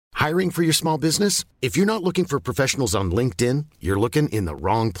Hiring for your small business? If you're not looking for professionals on LinkedIn, you're looking in the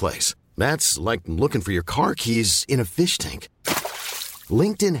wrong place. That's like looking for your car keys in a fish tank.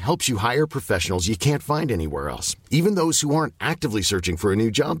 LinkedIn helps you hire professionals you can't find anywhere else, even those who aren't actively searching for a new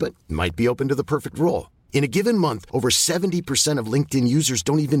job but might be open to the perfect role. In a given month, over 70% of LinkedIn users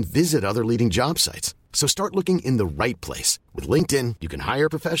don't even visit other leading job sites. So start looking in the right place. With LinkedIn, you can hire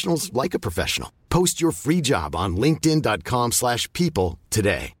professionals like a professional. Post your free job on linkedin.com/people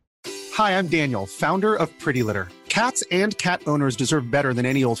today. Hi, I'm Daniel, founder of Pretty Litter. Cats and cat owners deserve better than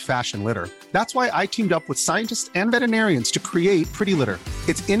any old-fashioned litter. That's why I teamed up with scientists and veterinarians to create Pretty Litter.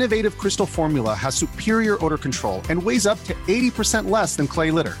 Its innovative crystal formula has superior odor control and weighs up to 80% less than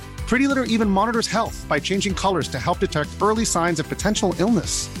clay litter. Pretty Litter even monitors health by changing colors to help detect early signs of potential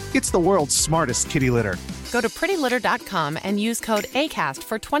illness. It's the world's smartest kitty litter. Go to prettylitter.com and use code ACAST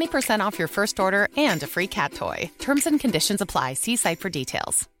for 20% off your first order and a free cat toy. Terms and conditions apply. See site for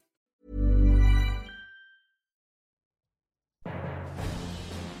details.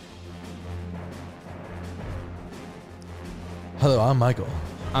 Hello, I'm Michael.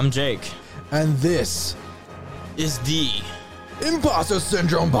 I'm Jake. And this is the Imposter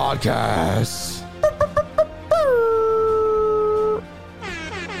Syndrome Podcast.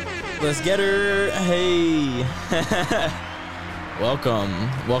 Let's get her. Hey.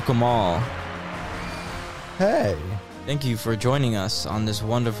 Welcome all. Hey. Thank you for joining us on this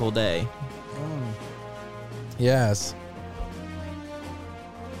wonderful day. Yes.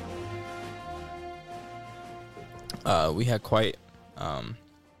 We had quite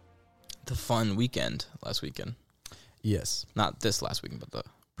the fun weekend last weekend. Yes. Not this last weekend, but the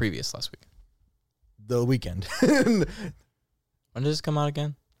previous last week. The weekend. When does this come out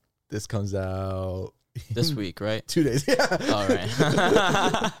again? This comes out this week, right? 2 days. Yeah. All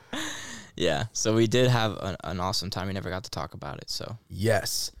right. Yeah. So we did have an awesome time. We never got to talk about it. So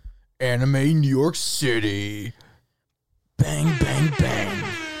yes. Anime New York City. Bang, bang, bang.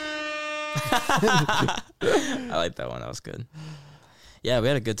 I like that one. That was good. Yeah, we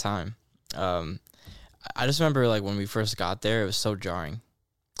had a good time. I just remember like when we first got there, it was so jarring.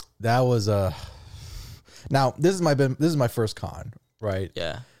 That was now this is my first con, right?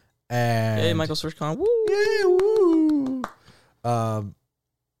 Yeah. And hey, Michael's first con. Woo! Yeah, woo!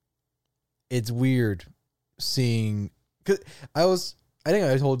 It's weird seeing. Cause I think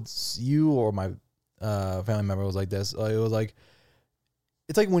I told you or my family member was like this. It was like,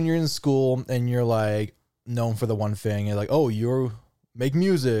 it's like when you're in school and you're like known for the one thing. You're like, oh, you're make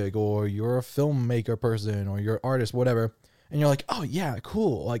music, or you're a filmmaker person, or you're an artist, whatever. And you're like, oh yeah,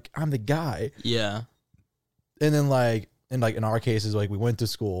 cool. Like I'm the guy. Yeah. And then like in our cases, like we went to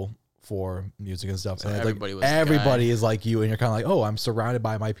school for music and stuff. So and everybody is like you, and you're kind of like, oh, I'm surrounded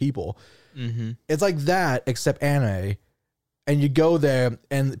by my people. Mm-hmm. It's like that, except anime. And you go there,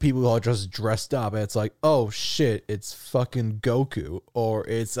 and people are just dressed up, and it's like, oh shit, it's fucking Goku, or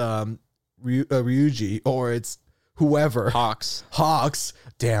it's Ryuji, or it's whoever. Hawks.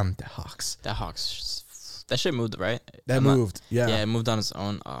 Damn, the Hawks. That shit moved, right? That moved, yeah. Yeah, it moved on its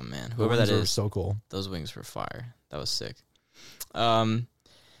own. Oh man, whoever that is, so cool. Those wings were fire. That was sick.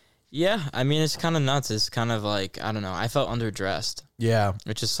 Yeah, I mean, it's kind of nuts. It's kind of like, I don't know. I felt underdressed. Yeah.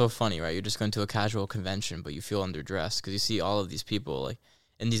 Which is so funny, right? You're just going to a casual convention, but you feel underdressed because you see all of these people like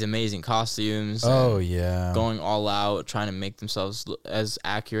in these amazing costumes. Oh, yeah. Going all out, trying to make themselves as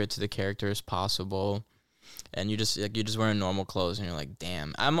accurate to the character as possible. And you're just wearing normal clothes, and you're like,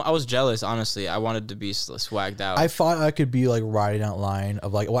 damn. I was jealous, honestly. I wanted to be swagged out. I thought I could be like riding out line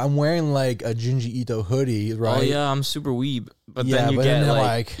of like, well, I'm wearing like a Junji Ito hoodie, right? Oh yeah, I'm super weeb. But yeah, then you but get then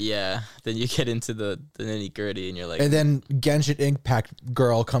like, yeah. Then you get into the nitty gritty, and you're like, and then Genshin Impact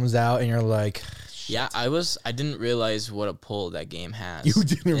girl comes out, and you're like, yeah, I didn't realize what a pull that game has. You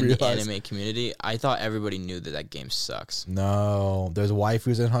didn't realize the anime community. I thought everybody knew that game sucks. No, there's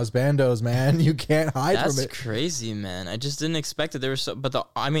waifus and husbandos, man. You can't hide from it. That's crazy, man. I just didn't expect it. There was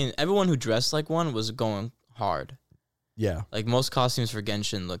everyone who dressed like one was going hard. Yeah, like most costumes for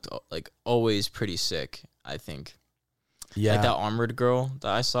Genshin looked like always pretty sick. I think. Yeah, like that armored girl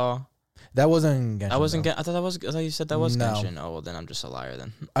that I saw. That wasn't Genshin. That wasn't I thought you said that was No. Genshin. Oh well, then I'm just a liar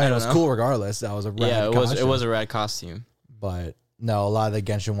then. I know, it was cool regardless. That was a rad costume. It was a rad costume. But no, a lot of the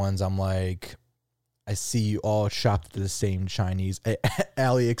Genshin ones, I'm like, I see you all shopped at the same Chinese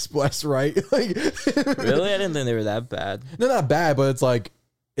AliExpress, right? Like, really, I didn't think they were that bad. No, not bad, but it's like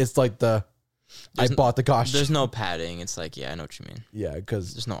I bought the costume. There's no padding. It's like, yeah, I know what you mean. Yeah,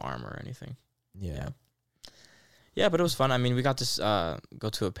 because there's no armor or anything. Yeah. Yeah, but it was fun. I mean, we got to go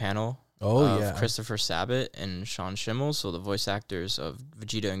to a panel. Of Christopher Sabat and Sean Schimmel, so the voice actors of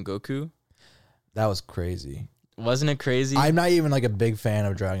Vegeta and Goku. That was crazy. Wasn't it crazy? I'm not even like a big fan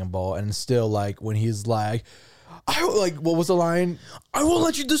of Dragon Ball, and still like when he's like, what was the line? I won't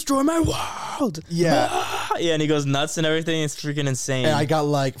let you destroy my world. Yeah, yeah, and he goes nuts and everything. It's freaking insane. And I got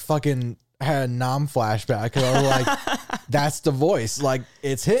like fucking had a Nam flashback because I was like, that's the voice. Like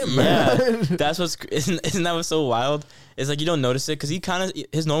it's him. Yeah, that's what's isn't that what's so wild? It's like you don't notice it because he kind of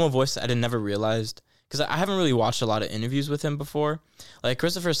his normal voice I never realized. Because I haven't really watched a lot of interviews with him before. Like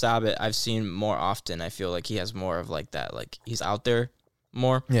Christopher Sabat, I've seen more often. I feel like he has more of like that. Like he's out there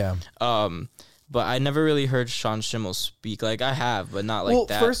more. Yeah. But I never really heard Sean Schimmel speak. Like I have, but not like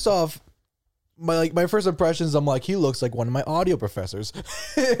that. Well, first off, my first impressions, I'm like, he looks like one of my audio professors.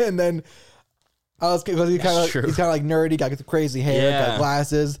 And then I was because he's kind of like nerdy, got the crazy hair, got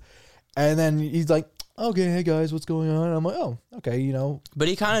glasses, and then he's like, okay, hey guys, what's going on? And I'm like, oh, okay, you know. But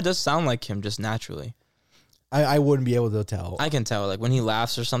he kind of does sound like him just naturally. I wouldn't be able to tell. I can tell. Like when he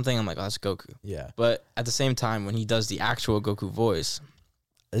laughs or something, I'm like, oh, that's Goku. Yeah. But at the same time, when he does the actual Goku voice.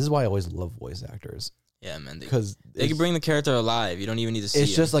 This is why I always love voice actors. Yeah, man. Because they can bring the character alive. You don't even need to see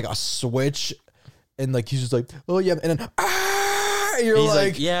it's just like a switch. And like he's just like, oh yeah. And then, you're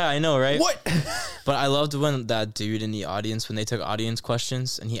like, yeah, I know, right? What? But I loved when that dude in the audience, when they took audience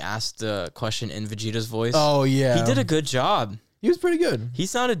questions and he asked the question in Vegeta's voice. Oh, yeah. He did a good job. He was pretty good. He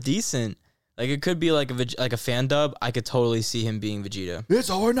sounded decent. Like, it could be like a fan dub. I could totally see him being Vegeta. It's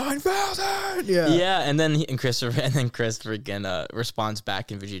over 9,000. Yeah. Yeah, and then Chris freaking responds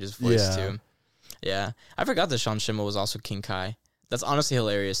back in Vegeta's voice, too. Yeah. I forgot that Sean Schimmel was also King Kai. That's honestly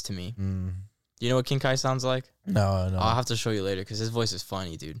hilarious to me. Mm. You know what King Kai sounds like? No. I'll have to show you later because his voice is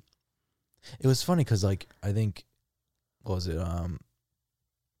funny, dude. It was funny because, like, I think, what was it?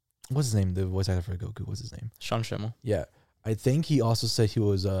 What's his name? The voice actor for Goku. What's his name? Sean Schimmel. Yeah. I think he also said he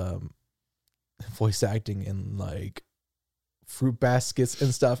was voice acting in, like, fruit baskets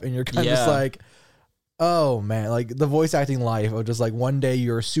and stuff. And you're kind of just like, oh, man. Like, the voice acting life of just, like, one day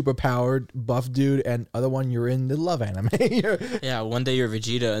you're a super powered buff dude and other one you're in the love anime. Yeah, one day you're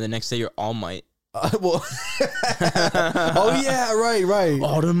Vegeta and the next day you're All Might. Oh yeah, right.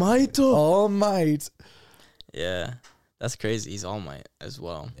 All Might. Yeah, that's crazy. He's All Might as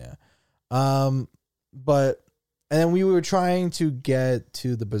well. Yeah. But and then we were trying to get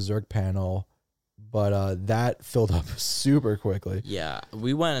to the Berserk panel, but that filled up super quickly. Yeah,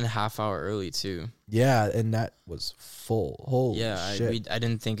 we went a half hour early too. Yeah, and that was full. Holy shit. I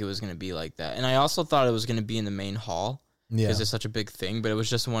didn't think it was gonna be like that, and I also thought it was gonna be in the main hall. Yeah, because it's such a big thing, but it was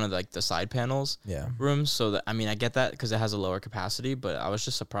just one of like the side panels rooms. So that, I mean, I get that because it has a lower capacity, but I was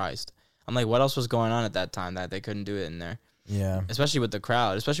just surprised. I'm like, what else was going on at that time that they couldn't do it in there? Yeah, especially with the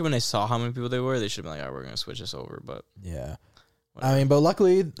crowd, especially when they saw how many people they were, they should have been like, all right, we're gonna switch this over. But yeah, whatever. I mean, but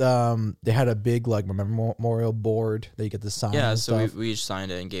luckily, they had a big like memorial board that you get to sign. Yeah, so we each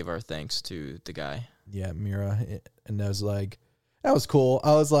signed it and gave our thanks to the guy. Yeah, Mira, and that was cool.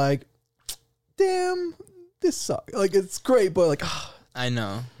 I was like, damn. This sucks. Like, it's great, but like, I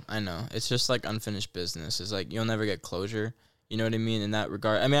know. It's just like unfinished business. It's like you'll never get closure. You know what I mean? In that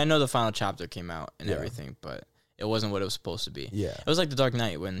regard. I mean, I know the final chapter came out and everything, but it wasn't what it was supposed to be. Yeah. It was like The Dark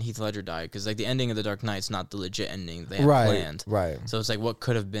Knight when Heath Ledger died, because like the ending of The Dark Knight's not the legit ending they had planned. Right. So it's like what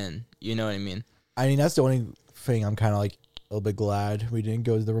could have been. You know what I mean? I mean, that's the only thing I'm kind of like a little bit glad we didn't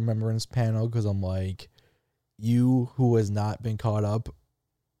go to the Remembrance panel, because I'm like, you who has not been caught up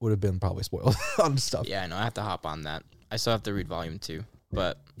would have been probably spoiled on stuff. Yeah, I know. I have to hop on that. I still have to read volume 2,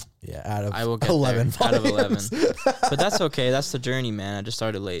 but yeah, out of I will get 11 there. Out of 11. volumes. But that's okay. That's the journey, man. I just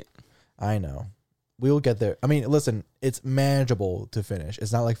started late. I know. We will get there. I mean, listen, it's manageable to finish.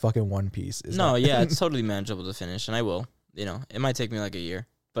 It's not like fucking One Piece. It's it's totally manageable to finish, and I will. You know, it might take me like a year,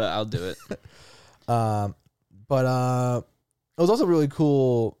 but I'll do it. But it was also really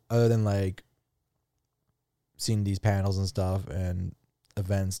cool, other than like seeing these panels and stuff and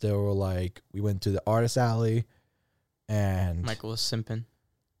events. They were like, we went to the artist alley, and Michael was simping.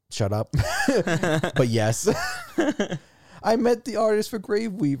 Shut up. But yes, I met the artist for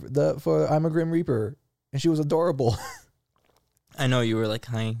Graveweaver, for I'm a Grim Reaper, and she was adorable. I know, you were like,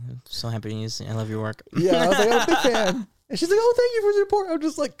 hi, I'm so happy to see you. I love your work. Yeah, I was like, I'm a big fan. And she's like, oh, thank you for the support. I'm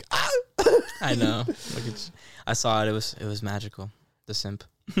just like, I know. I saw it. It was magical. The simp.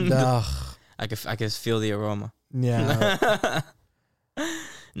 Ugh. I could feel the aroma. Yeah.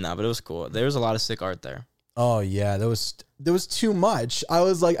 Nah, but it was cool. There was a lot of sick art there. Oh yeah, there was too much. I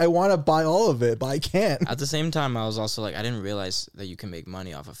was like, I want to buy all of it, but I can't. At the same time, I was also like, I didn't realize that you can make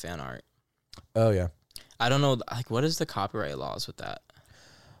money off of fan art. Oh yeah. I don't know, like, what is the copyright laws with that?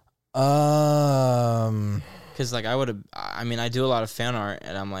 Because like I do a lot of fan art,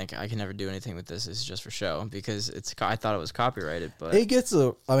 and I'm like, I can never do anything with this. It's just for show, because I thought it was copyrighted, but it gets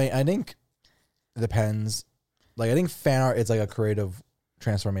I think it depends. Like I think fan art is like a creative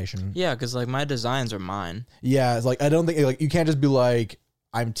transformation. Yeah, because like my designs are mine. Yeah, it's like I don't think like you can't just be like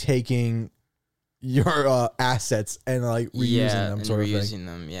I'm taking your assets and like reusing them, and sort of reusing thing.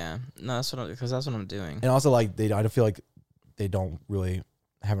 them. Yeah, no, that's what I'm doing. And also like I feel like they don't really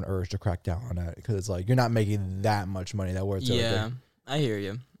have an urge to crack down on that because it's like you're not making that much money that worth. Yeah, I hear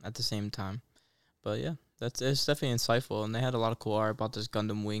you. At the same time, but yeah, it's definitely insightful, and they had a lot of cool art about this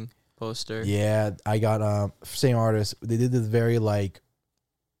Gundam Wing poster. Yeah, I got same artist. They did this very like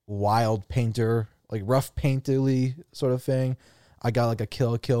wild painter, like rough painterly sort of thing. I got like a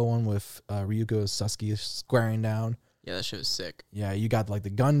Kill one with Ryuko Sasuke squaring down. Yeah, that shit was sick. Yeah, you got like the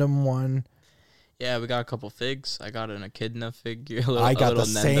Gundam one. Yeah, we got a couple figs. I got an Echidna figure. I got the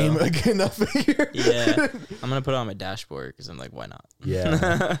same Echidna figure. Yeah, I'm gonna put it on my dashboard because I'm like, why not?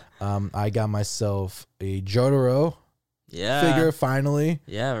 Yeah. I got myself a Jotaro figure finally.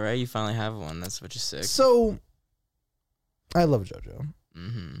 Yeah, right. You finally have one. That's what you're sick. So, I love JoJo.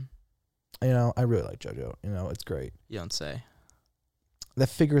 Mm-hmm. You know, I really like JoJo. You know, it's great. You don't say. That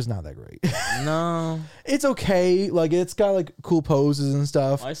figure is not that great. No. It's okay. Like, it's got, like, cool poses and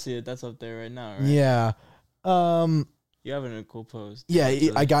stuff. Oh, I see it. That's up there right now, right? Yeah. You have it in a cool pose. Yeah,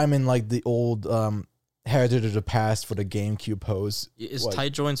 I got him in, like, the old Heritage of the Past for the GameCube pose. Is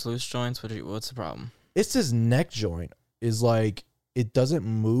tight joints, loose joints? What's the problem? It's this neck joint is, like, it doesn't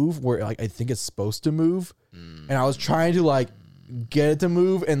move where, like, I think it's supposed to move. And I was trying to, like, get it to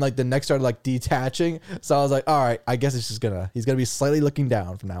move, and like the neck started like detaching, so I was like, all right, I guess it's just he's gonna be slightly looking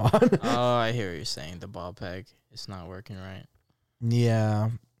down from now on. Oh, I hear what you're saying. The ball peg is not working right. Yeah,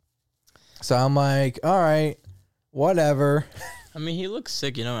 so I'm like, all right, whatever. I mean, he looks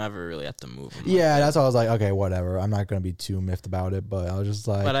sick. You don't ever really have to move him. Yeah, that's why I was like, okay, whatever. I'm not gonna be too miffed about it, but I was just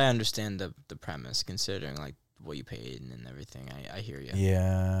like, but I understand the premise, considering like what you paid and everything. I hear you.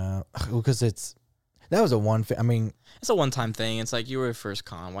 Yeah, because that was a one thing. I mean, it's a one-time thing. It's like you were first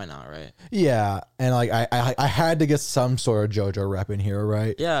con. Why not, right? Yeah, and like I had to get some sort of JoJo rep in here,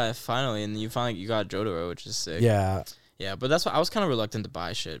 right? Yeah, finally, and you got Jotaro, which is sick. Yeah, yeah, but that's why I was kind of reluctant to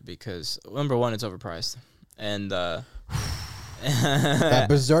buy shit because number one, it's overpriced, and that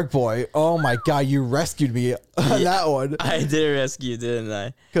Berserk boy. Oh my god, you rescued me on that one. I did rescue, didn't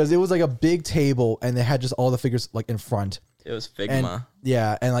I? Because it was like a big table, and they had just all the figures like in front. It was Figma. And,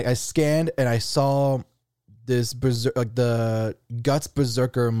 yeah, and like I scanned and I saw this like the Guts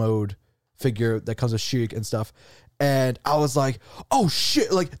Berserker mode figure that comes with Sheik and stuff, and I was like, oh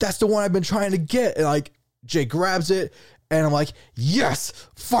shit, like that's the one I've been trying to get. And like Jay grabs it, and I'm like, yes,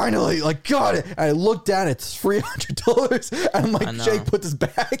 finally, like got it. And I look down, it's $300, and I'm like, Jake, put this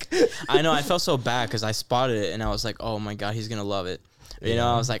back. I know, I felt so bad because I spotted it, and I was like, oh my god, he's gonna love it. You know,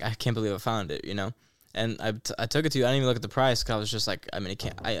 I was like, I can't believe I found it. You know. And I took it to you. I didn't even look at the price because I was just like, I mean, it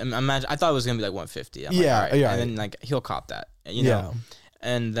can't. I imagine. I thought it was gonna be like $150. I'm yeah, like, all right. yeah. And then like he'll cop that, you know.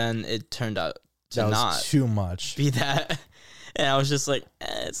 And then it turned out to that was not too much. Be that. And I was just like,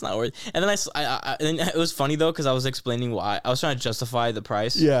 it's not worth it. And then and it was funny though because I was explaining why. I was trying to justify the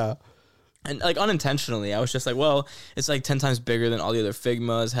price. Yeah. And like unintentionally, I was just like, well, it's like 10 times bigger than all the other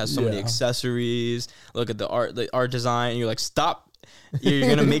Figmas. Has so many accessories. Look at the art design. And you're like, stop. You're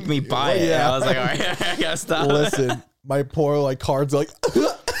gonna make me buy it. Yeah. And I was like, all right, I gotta stop. Listen, my poor like cards like.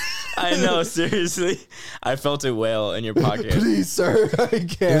 I know, seriously. I felt it wail in your pocket. Please, sir, I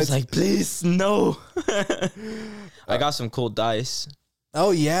can't. It was like, please, no. I got some cool dice.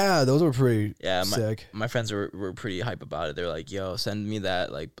 Oh yeah, those were pretty sick. My friends were pretty hype about it. They're like, yo, send me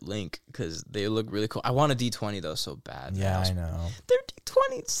that like link because they look really cool. I want a D20 though so bad. Yeah, I know. Their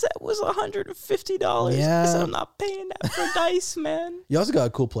D20 set was $150. Yeah. I said, I'm not paying that for dice, man. You also got a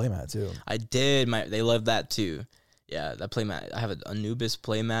cool playmat too. I did. They love that too. Yeah, that playmat. I have a Anubis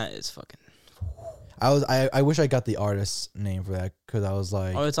playmat. It's fucking. I wish I got the artist's name for that because I was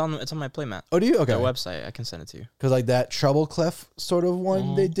like, oh, it's on my playmat. Oh, do you? Okay, their website. I can send it to you. Because like that Treble Clef sort of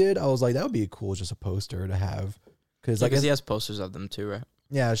one they did, I was like, that would be cool, just a poster to have. Because he has posters of them too, right?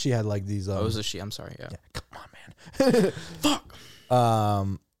 Yeah, she had like these. Oh, it was a she. I'm sorry. Yeah. Come on, man. Fuck.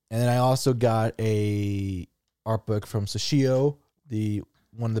 And then I also got a art book from Sashio,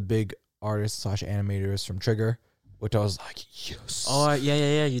 one of the big artists / animators from Trigger. Which I was like, yes. Oh,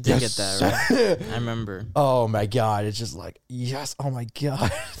 yeah. You did get that, right? I remember. Oh, my God. It's just like, yes. Oh, my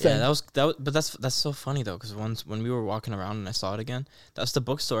God. Yeah, that was, but that's so funny, though, because when we were walking around and I saw it again, that's the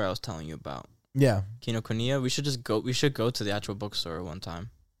bookstore I was telling you about. Yeah. Kinokuniya. We should go to the actual bookstore one time.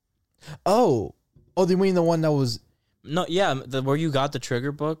 Oh, you mean the one that was... No, yeah, where you got the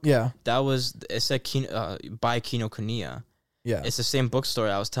Trigger book? Yeah. It said by Kinokuniya. Yeah. It's the same bookstore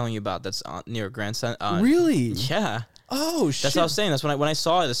I was telling you about that's near Grand Center. Really? Yeah. Oh shit! That's what I was saying. That's when I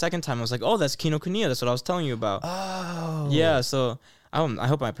saw it the second time. I was like, oh, that's Kino Kuniya. That's what I was telling you about. Oh Yeah. So I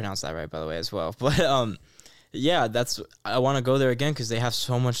hope I pronounced that right, by the way, as well. But yeah, I want to go there again because they have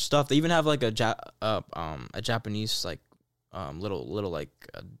so much stuff. They even have like a Japanese like little like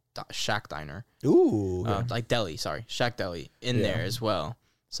shack diner. Ooh. Okay. Like deli. Sorry, shack deli in there as well.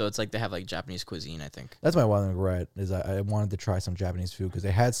 So it's like they have like Japanese cuisine, I think. That's my one regret is I wanted to try some Japanese food because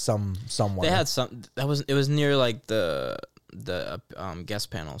they had somewhere. They had some. It was near like the guest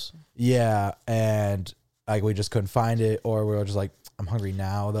panels. Yeah, and like we just couldn't find it, or we were just like, I'm hungry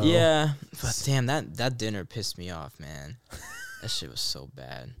now though. Yeah, but damn, that dinner pissed me off, man. That shit was so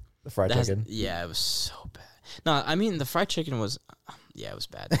bad. The fried chicken. Yeah, it was so bad. No, I mean the fried chicken was, yeah, it was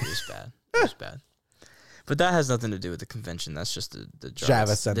bad. It was bad. It was bad. But that has nothing to do with the convention. That's just the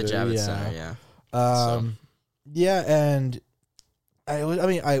Javits Center. The Javits Center, yeah. Yeah, and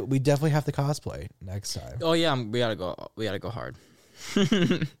we definitely have to cosplay next time. Oh yeah, we gotta go hard.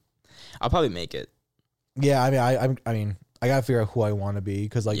 I'll probably make it. Yeah, I mean, I gotta figure out who I want to be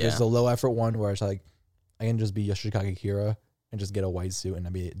because like there's a low effort one where it's like I can just be Yoshikage Kira and just get a white suit and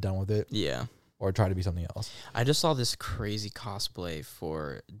then be done with it. Yeah. Or try to be something else. I just saw this crazy cosplay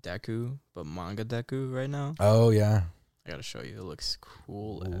for Deku, but manga Deku right now. Oh yeah. I gotta show you. It looks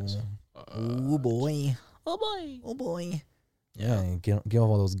cool as. Oh boy. Oh boy. Oh boy. Yeah, get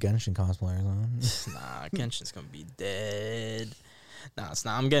all those Genshin cosplayers on. Nah, Genshin's gonna be dead. Nah, it's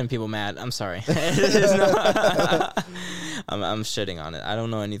not. I'm getting people mad. I'm sorry. It's not. I'm shitting on it. I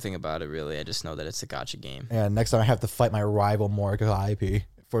don't know anything about it really. I just know that it's a gacha game. Yeah, next time I have to fight my rival Morika IP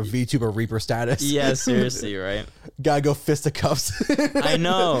for VTuber Reaper status. Yeah, seriously, right? Gotta go fisticuffs. I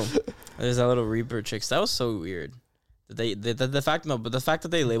know. There's that little Reaper chicks. That was so weird. The fact that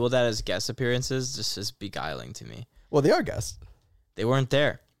they labeled that as guest appearances just is beguiling to me. Well, they are guests. They weren't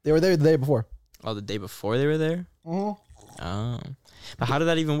there. They were there the day before. Oh, the day before they were there? Mm-hmm. Oh. But how did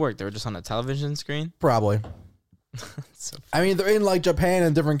that even work? They were just on a television screen? Probably. So I mean, they're in like Japan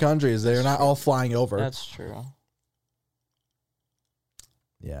and different countries. They're not all flying over. That's true.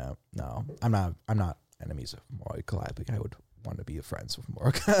 Yeah, no, I'm not enemies of Morika IP. I would want to be friends with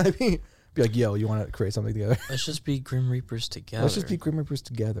Morika IP. Be like, yo, you want to create something together? Let's just be Grim Reapers together. Let's just be Grim Reapers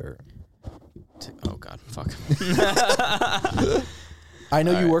together. Oh God, fuck. I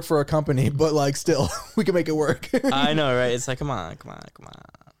know you work for a company, but like, still, we can make it work. I know, right? It's like, come on.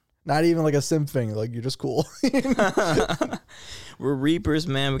 Not even like a simp thing. Like, you're just cool. We're Reapers,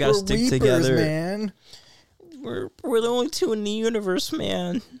 man. We gotta stick together, man. We're the only two in the universe,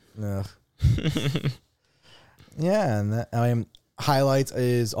 man. Ugh. Yeah, and that, I mean, highlights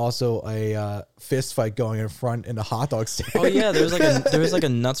is also a fist fight going in front in the hot dog stand. Oh yeah, there was like a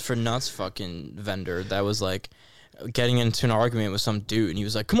nuts for nuts fucking vendor that was like getting into an argument with some dude, and he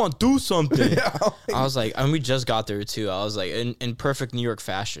was like, "Come on, do something." Yeah. I was like, and we just got there too. I was like, in perfect New York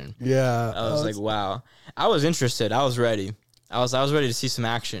fashion. Yeah, I was like, wow. I was interested. I was ready. I was ready to see some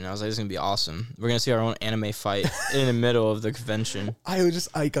action. I was like, this is gonna be awesome. We're gonna see our own anime fight in the middle of the convention. I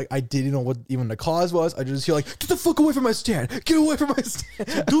didn't know what even the cause was. I just feel like, get the fuck away from my stand. Get away from my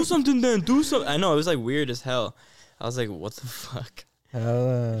stand. Do something then. Do something. I know, it was like weird as hell. I was like, what the fuck?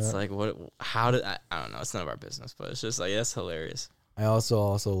 It's like, what? How did I don't know. It's none of our business, but it's just like, that's hilarious. I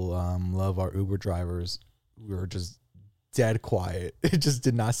also love our Uber drivers. We were just dead quiet. It just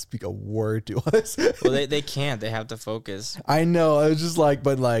did not speak a word to us. Well, they can't. They have to focus. I know. I was just like,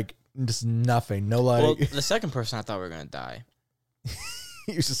 but like, just nothing. No, like. Well, the second person, I thought we were gonna die.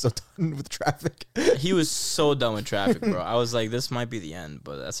 He was just so done with traffic. He was so done with traffic, bro. I was like, this might be the end,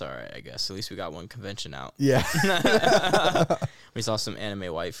 but that's all right, I guess. At least we got one convention out. Yeah. We saw some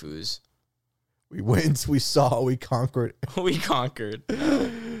anime waifus. We went. We saw. We conquered. We conquered.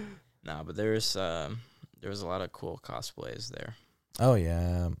 No, but there was a lot of cool cosplays there. Oh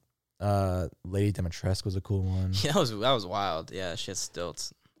yeah, Lady Dimitrescu was a cool one. Yeah, that was wild. Yeah, she had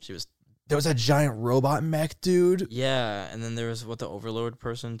stilts. There was a giant robot mech dude. Yeah, and then there was the Overlord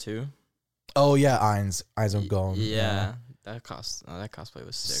person too. Oh yeah, Ainz of Gone. Yeah, that cosplay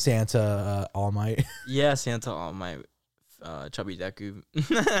was sick. Santa All Might. Yeah, Santa All Might. Chubby Deku.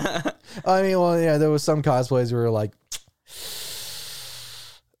 I mean, well, yeah, there was some cosplays where we were like,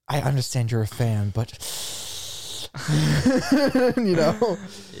 I understand you're a fan, but you know,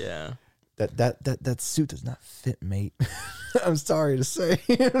 yeah, that suit does not fit, mate. I'm sorry to say.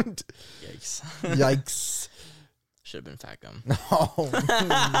 Yikes! Yikes! Should have been Fat Gum. Oh,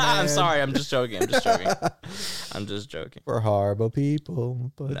 I'm sorry. I'm just joking. I'm just joking. We're horrible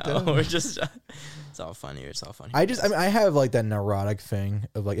people, but no, we're just. It's all funny. I mean, I have like that neurotic thing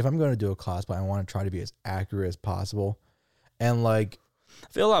of like, if I'm going to do a cosplay, I want to try to be as accurate as possible, and like. I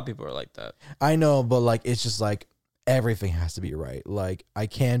feel a lot of people are like that. I know, but like, it's just like, everything has to be right. Like, I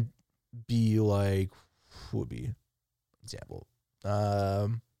can't be like, who would be example?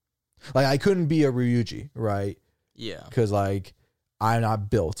 Like, I couldn't be a Ryuji, right? Yeah. Because, like, I'm not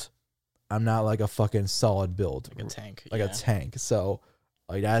built. I'm not like a fucking solid build. Like a tank. Like a tank. So,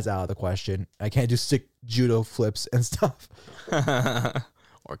 like, that's out of the question. I can't do sick judo flips and stuff.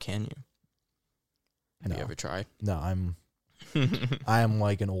 Or can you? Have you ever tried? No, I am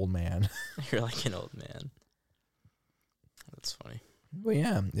like an old man. You're like an old man. That's funny. But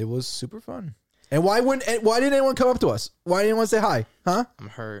yeah, it was super fun. And why didn't anyone come up to us? Why didn't anyone say hi? Huh? I'm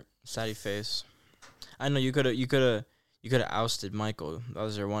hurt. Saddy face. I know you could have ousted Michael. That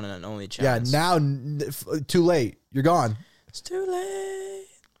was your one and only chance. Yeah, now too late. You're gone. It's too late.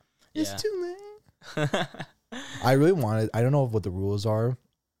 It's too late. I really wanted. I don't know what the rules are.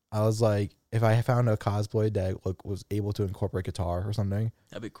 I was like, if I found a cosplay that was able to incorporate guitar or something,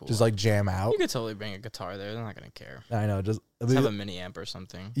 that'd be cool. Just like jam out. You could totally bring a guitar there. They're not gonna care. I know. Just have a mini amp or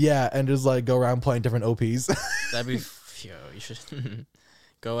something. Yeah, and just like go around playing different OPs. That'd be yo. You should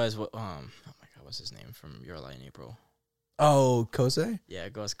go as what? Oh my god, what's his name from Your Light in April? Oh, Kosei? Yeah,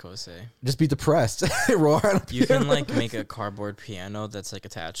 go as Kosei. Just be depressed. Roar on a You can like make a cardboard piano that's like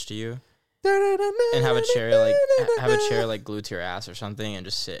attached to you. And have a chair like glued to your ass or something, and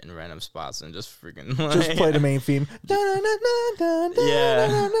just sit in random spots and just freaking like, just play the main theme. Yeah,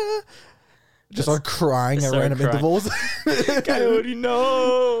 just start crying at random intervals. Coyote,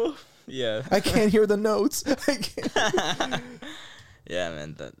 no. Yeah, I can't hear the notes. I can't. Yeah,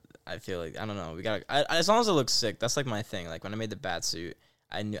 man. I feel like I don't know. We gotta as long as it looks sick. That's like my thing. Like when I made the bat suit,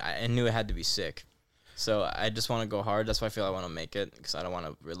 I knew it had to be sick. So I just want to go hard. That's why I feel I want to make it, because I don't want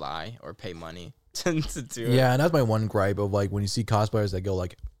to rely or pay money to do it. Yeah, and that's my one gripe of like when you see cosplayers that go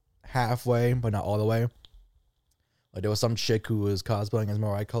like halfway but not all the way. Like there was some chick who was cosplaying as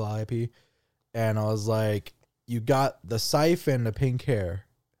Mariah Calliope, and I was like, you got the scythe and the pink hair,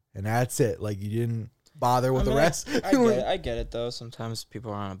 and that's it. Like you didn't bother with the rest. I get it though. Sometimes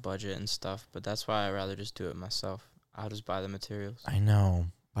people are on a budget and stuff, but that's why I'd rather just do it myself. I'll just buy the materials. I know.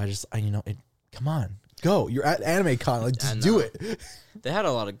 Come on, go. You're at Anime Con. Like, just do it. They had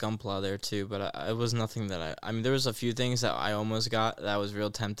a lot of Gunpla there, too, but it was nothing that I mean, there was a few things that I almost got that I was real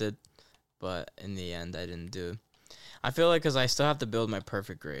tempted, but in the end, I didn't do. I feel like because I still have to build my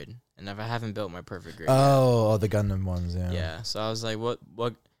perfect grade, and if I haven't built my perfect grade yet, the Gundam ones, yeah. Yeah, so I was like,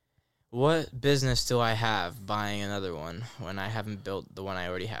 what business do I have buying another one when I haven't built the one I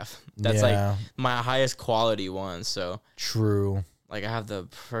already have? That's like my highest quality one, so. True. Like, I have the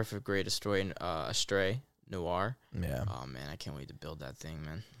perfect grade Astray Noir. Yeah. Oh, man, I can't wait to build that thing,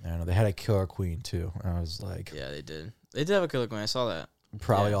 man. I know. They had a Killer Queen, too. And I was like... Yeah, they did. They did have a Killer Queen. I saw that.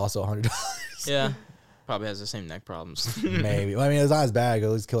 Probably also $100. Yeah. Probably has the same neck problems. Maybe. Well, I mean, it's not as bad. At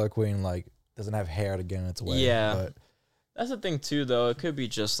least Killer Queen, like, doesn't have hair to get in its way. Yeah. But that's the thing, too, though. It could be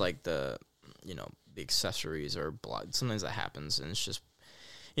just, like, the accessories or blood. Sometimes that happens, and it's just...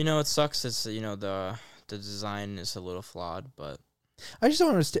 it sucks. It's, the design is a little flawed, but... I just don't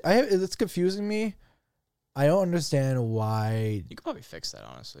understand. It's confusing me. I don't understand why. You could probably fix that,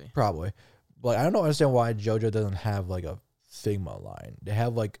 honestly. Probably. But I don't understand why JoJo doesn't have like a Figma line. They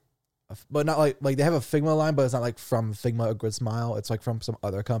have like, but not like they have a Figma line, but it's not like from Figma A Good Smile. It's like from some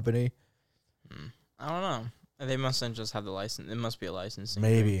other company. I don't know. They mustn't just have the license. It must be a licensing.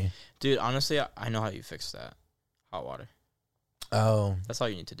 Maybe. Thing. Dude, honestly, I know how you fix that. Hot water. Oh. That's all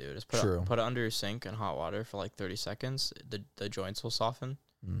you need to do. Just put it under your sink in hot water for like 30 seconds. The joints will soften,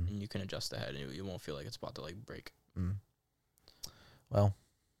 and you can adjust the head, and you won't feel like it's about to like break. Well,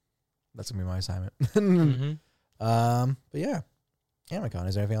 that's going to be my assignment. Mm-hmm. But yeah. Amicon,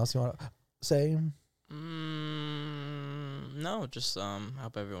 is there anything else you want to say? No, just I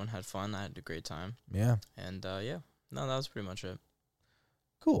hope everyone had fun. I had a great time. Yeah. And that was pretty much it.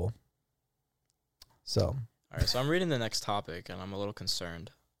 Cool. So... All right, so I'm reading the next topic, and I'm a little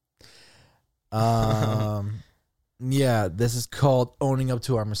concerned. Yeah, this is called owning up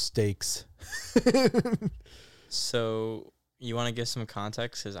to our mistakes. So you want to give some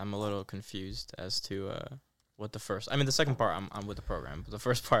context? Because I'm a little confused as to what the second part, I'm with the program, but the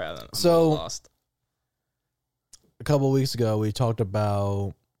first part, I'm lost. A couple of weeks ago, we talked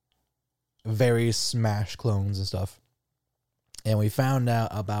about various Smash clones and stuff, and we found out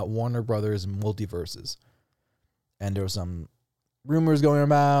about Warner Brothers multiverses. And there were some rumors going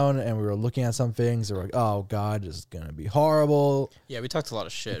around, and we were looking at some things. They were like, oh, God, this is going to be horrible. Yeah, we talked a lot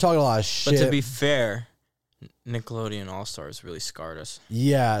of shit. But to be fair, Nickelodeon All-Stars really scarred us.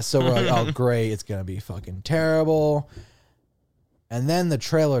 Yeah, so we're like, oh, great, it's going to be fucking terrible. And then the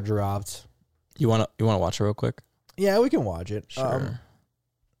trailer dropped. You want to watch it real quick? Yeah, we can watch it. Sure.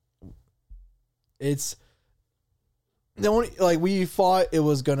 The only we thought it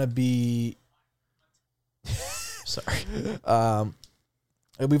was gonna be. Sorry.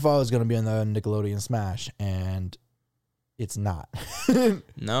 We thought it was gonna be on the Nickelodeon Smash, and it's not.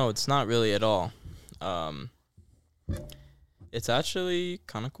 No, it's not really at all. It's actually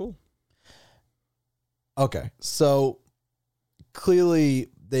kind of cool. Okay, so clearly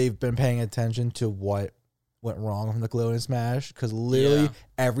they've been paying attention to what went wrong from Nickelodeon Smash, because literally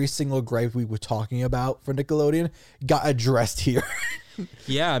every single gripe we were talking about for Nickelodeon got addressed here.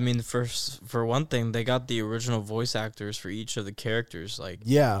 Yeah, I mean, for one thing, they got the original voice actors for each of the characters.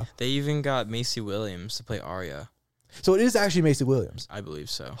 They even got Macy Williams to play Arya. So it is actually Macy Williams. I believe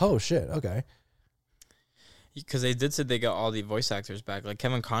so. Oh shit! Okay. Because they did say they got all the voice actors back. Like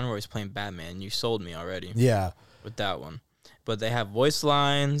Kevin Conroy's playing Batman. You sold me already. Yeah. With that one. But they have voice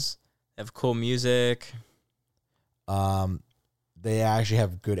lines. They have cool music. They actually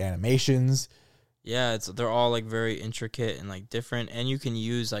have good animations. Yeah, they're all very intricate and different, and you can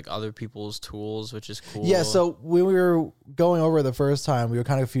use other people's tools, which is cool. Yeah, so when we were going over it the first time, we were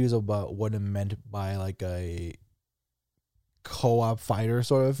kind of confused about what it meant by a co-op fighter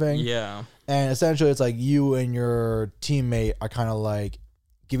sort of thing. Yeah. And essentially it's you and your teammate are kind of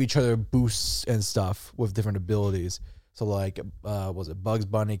give each other boosts and stuff with different abilities. So was it Bugs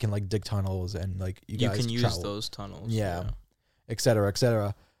Bunny can dig tunnels, and you guys can use travel. those tunnels. Yeah. Et cetera, et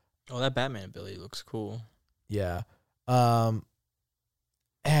cetera. Oh, that Batman ability looks cool. Yeah. And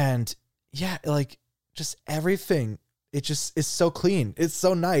yeah, just everything. It just is so clean. It's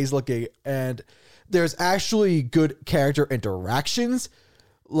so nice looking. And there's actually good character interactions.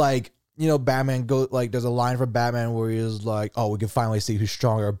 Batman there's a line from Batman where he's oh, we can finally see who's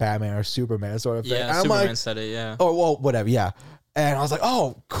stronger, Batman or Superman sort of thing. Yeah, and Superman said it, yeah. Oh, well, whatever, yeah. And I was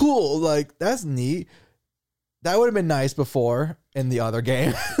oh, cool. That's neat. That would have been nice before in the other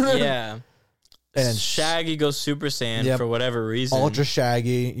game. Yeah. And Shaggy goes Super Saiyan for whatever reason. Ultra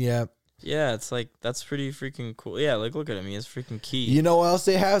Shaggy, yeah. Yeah, it's that's pretty freaking cool. Yeah, look at him. He has freaking key. You know what else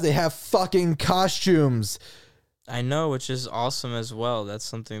they have? They have fucking costumes. I know, which is awesome as well. That's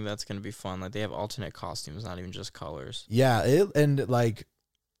something that's going to be fun. They have alternate costumes, not even just colors. Yeah,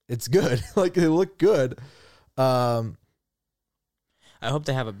 it's good. They look good. I hope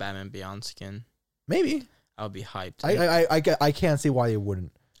they have a Batman Beyond skin. Maybe. I would be hyped. I can't see why they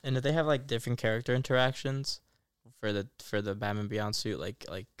wouldn't. And if they have different character interactions for the Batman Beyond suit,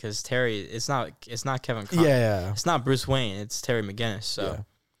 because Terry, it's not Kevin Conroy. Yeah. It's not Bruce Wayne. It's Terry McGinnis. So yeah.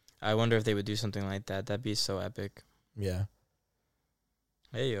 I wonder if they would do something like that. That'd be so epic. Yeah.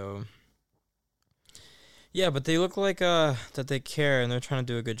 Hey yo. Yeah, but they look that they care and they're trying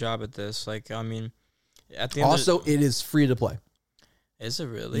to do a good job at this. I mean, at the end. Also, it is free to play. Is it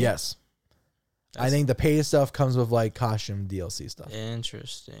really? Yes. I think the paid stuff comes with costume DLC stuff.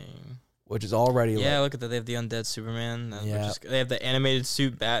 Interesting. Which is already look at that. They have the undead Superman. Yeah. They have the animated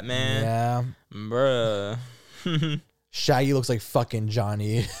suit Batman. Yeah. Bruh. Shaggy looks like fucking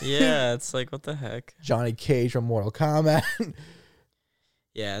Johnny. Yeah, it's what the heck? Johnny Cage from Mortal Kombat.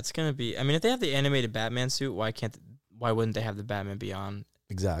 Yeah, it's gonna be. I mean, if they have the animated Batman suit, why wouldn't they have the Batman Beyond?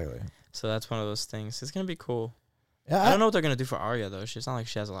 Exactly. So that's one of those things. It's gonna be cool. Yeah, I don't know what they're gonna do for Arya though. It's not like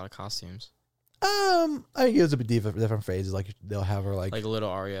she has a lot of costumes. I think it was a bit different phases. They'll have her like little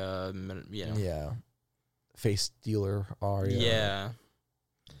Arya, Yeah. Face stealer Arya. Yeah.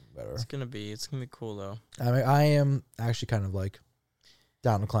 Better. It's gonna be cool though. I mean, I am actually kind of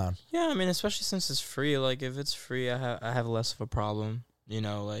down the clown. Yeah, I mean, especially since it's free. If it's free, I have less of a problem.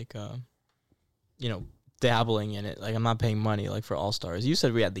 Dabbling in it. I'm not paying money for All Stars. You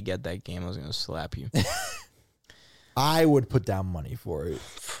said we had to get that game. I was gonna slap you. I would put down money for it.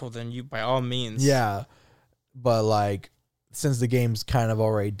 Well, then you, by all means. Yeah, but since the game's kind of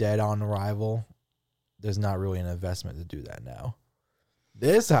already dead on arrival, there's not really an investment to do that now.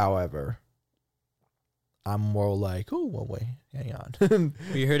 This, however, I'm more oh, well, wait, hang on.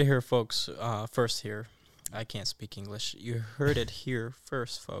 Well, you heard it here, folks. First here. I can't speak English. You heard it here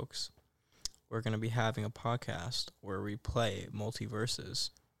first, folks. We're going to be having a podcast where we play multiverses.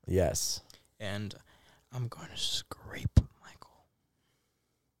 Yes. And I'm going to scrape Michael.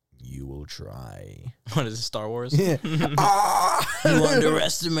 You will try. What is it, Star Wars? Yeah. You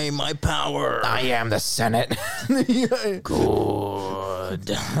underestimate my power. I am the Senate.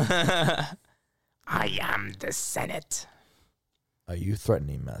 Good. I am the Senate. Are you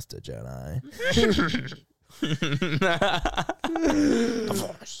threatening, Master Jedi? The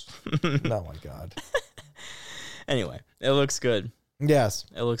Force. Oh my god. Anyway, it looks good. Yes.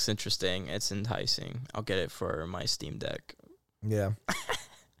 It looks interesting. It's enticing. I'll get it for my Steam Deck. Yeah.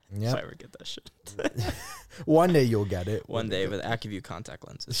 Yep. If I ever get that shit. One day you'll get it. One day with AccuView contact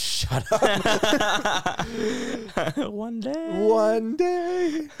lenses. Shut up. One day. One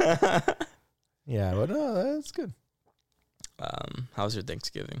day. Yeah, but no, that's good. How was your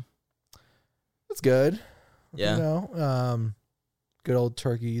Thanksgiving? That's good. Yeah. You know, good old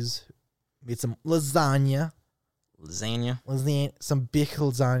turkeys. Made some lasagna. Some big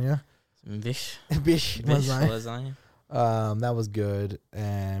lasagna. Bish Big lasagna. lasagna. That was good,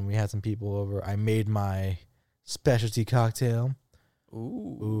 and we had some people over. I made my specialty cocktail.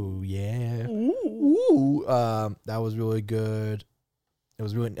 Ooh, yeah. Ooh. That was really good. It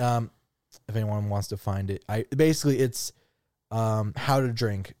was really if anyone wants to find it, it's How to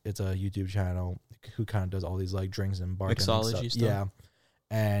Drink. It's a YouTube channel who kind of does all these like drinks and bartending mixology stuff. Yeah,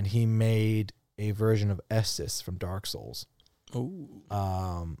 and he made a version of Estus from Dark Souls. Ooh.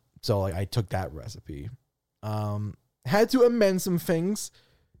 So like I took that recipe. Had to amend some things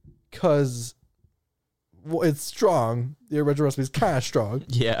because it's strong. The original recipe is kind of strong.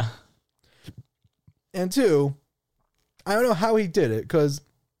 Yeah. And two, I don't know how he did it because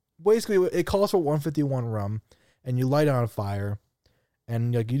basically it calls for 151 rum, and you light it on fire,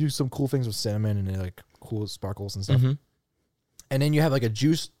 and like you do some cool things with cinnamon and like cool sparkles and stuff. Mm-hmm. And then you have like a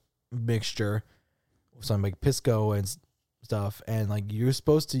juice mixture with some like pisco and stuff, and like you're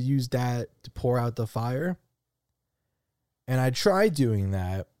supposed to use that to pour out the fire. And I tried doing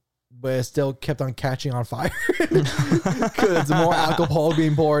that, but it still kept on catching on fire because more alcohol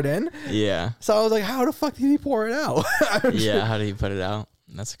being poured in. Yeah. So I was like, how the fuck did he pour it out? Yeah, how did he put it out?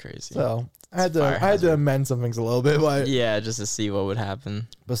 That's crazy. So I had to amend some things a little bit, but yeah, just to see what would happen.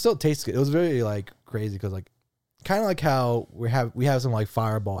 But still tastes good. It was very like crazy because like kind of like how we have some like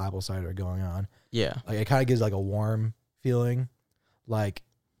Fireball apple cider going on. Yeah. Like it kind of gives like a warm feeling. Like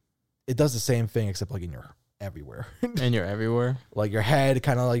it does the same thing except like in your everywhere. And you're everywhere. Like your head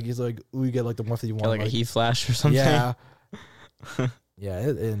kind of like is like we get like the one that you want. Like a heat flash or something. Yeah. Yeah,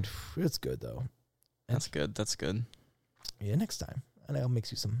 and it's good though. That's good. That's good. Yeah, next time. And I'll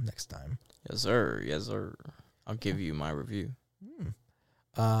mix you some next time. Yes, sir. Yes, sir. I'll give you my review.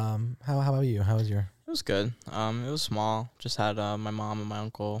 How about you? How was your? It was good. It was small. Just had my mom and my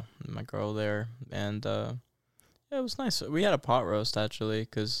uncle and my girl there, and yeah, it was nice. We had a pot roast actually,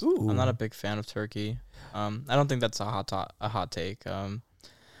 because I'm not a big fan of turkey. I don't think that's a hot take. A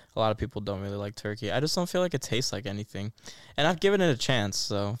lot of people don't really like turkey. I just don't feel like it tastes like anything, and I've given it a chance.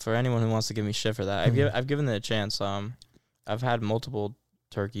 So for anyone who wants to give me shit for that, I've given it a chance. I've had multiple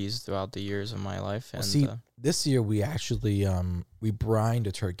turkeys throughout the years of my life. And see, this year we actually we brined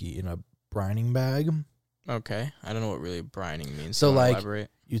a turkey in a brining bag. Okay, I don't know what really brining means. So like, elaborate?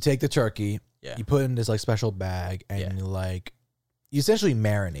 You take the turkey, Yeah. you put it in this like special bag, and you essentially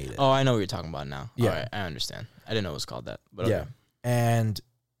marinate it. Oh, I know what you're talking about now. Yeah. All right, I understand. I didn't know it was called that. But okay. Yeah, and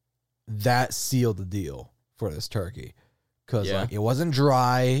that sealed the deal for this turkey because like it wasn't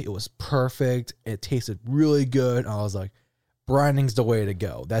dry, it was perfect, it tasted really good. I was like, brining's the way to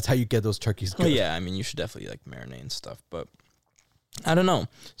go. That's how you get those turkeys good. Oh, yeah, I mean, you should definitely like marinate and stuff, but I don't know.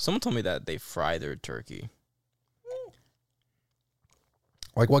 Someone told me that they fry their turkey.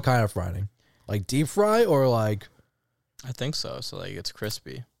 Like what kind of frying? Like deep fry or like? I think so. So like it's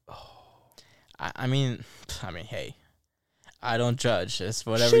crispy. Oh, I mean, hey, I don't judge. It's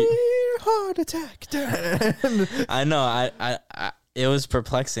whatever. Sheer heart attack. I know. I it was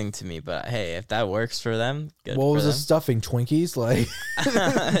perplexing to me, but hey, if that works for them, good. What was the stuffing? Twinkies? Like,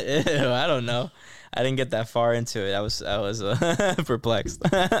 ew, I don't know. I didn't get that far into it. I was perplexed.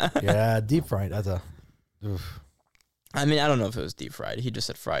 Yeah, deep fried. That's a. Oof. I mean, I don't know if it was deep fried. He just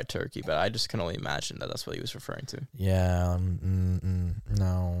said fried turkey, but I just can only imagine that that's what he was referring to. Yeah.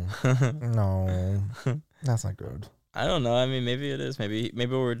 No. No. That's not good. I don't know. I mean, maybe it is. Maybe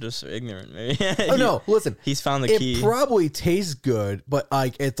we're just ignorant. Maybe. Oh no! Listen, he's found the key. It probably tastes good, but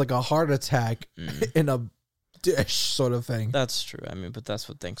like it's like a heart attack in a dish sort of thing. That's true. I mean, but that's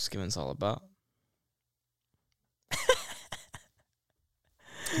what Thanksgiving's all about.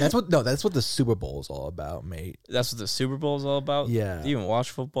 That's what the Super Bowl is all about, mate. That's what the Super Bowl is all about? Yeah. Do you even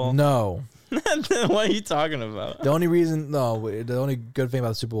watch football? No. What are you talking about? The only good thing about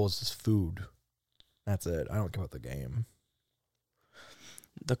the Super Bowl is just food. That's it. I don't care about the game.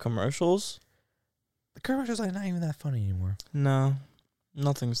 The commercials? The commercials are not even that funny anymore. No.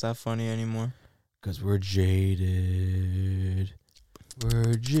 Nothing's that funny anymore. Because we're jaded.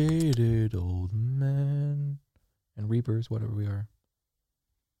 We're jaded old men. And reapers, whatever we are.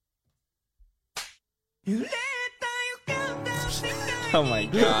 Oh my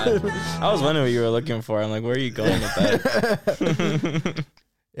god. I was wondering what you were looking for. I'm like, where are you going with that?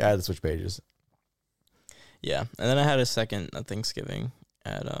 Yeah, I had to switch pages. Yeah. And then I had a second Thanksgiving.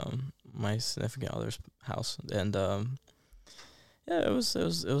 at my significant other's house, and yeah, it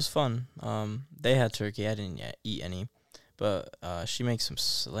was fun. They had turkey. I didn't yet eat any, but she makes some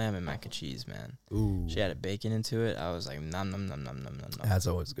slamming mac and cheese, man. Ooh, She added bacon into it. I was like, nom nom nom nom nom nom nom. that's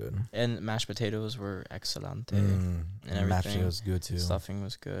always good. And mashed potatoes were excelente, And and everything. mashed potatoes good too. Stuffing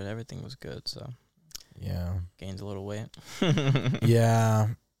was good. Everything was good. So Yeah, gained a little weight. yeah.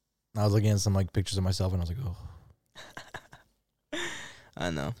 I was looking at some like pictures of myself, and I was like, oh. I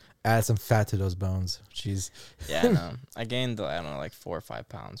know. Add some fat to those bones. Jeez. Yeah, I know. I gained, I don't know, like 4 or 5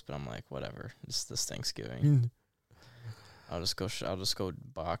 pounds, but I'm like, whatever. It's this Thanksgiving. I'll just go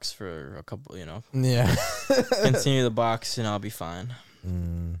box for a couple, Yeah. continue the box and I'll be fine.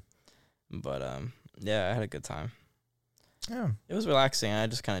 Mm. But yeah, I had a good time. Yeah. It was relaxing. I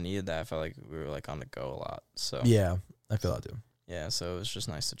just kind of needed that. I felt like we were like on the go a lot. So Yeah, I feel that too. yeah, so it was just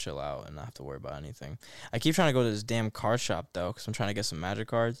nice to chill out and not have to worry about anything. I keep trying to go to this damn card shop though, because I'm trying to get some magic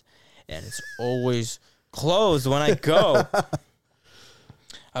cards, and it's always closed when I go.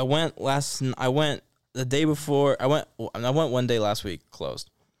 I went the day before. I went one day last week, closed.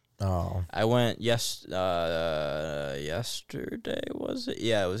 Oh. I went yesterday, was it?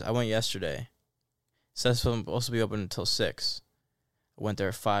 Yeah, it was. I went yesterday. It says it's supposed to be open until 6. I went there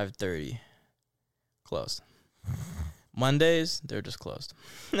at 5:30. Closed. Mondays, they're just closed.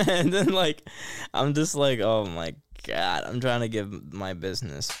 And then, like, I'm just like, oh, my God. I'm trying to give my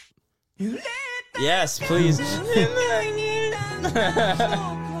business. Yes, please.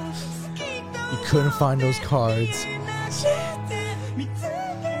 You couldn't find those cards.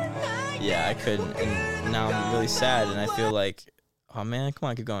 Yeah, I couldn't. And now I'm really sad, and I feel like, oh, man, come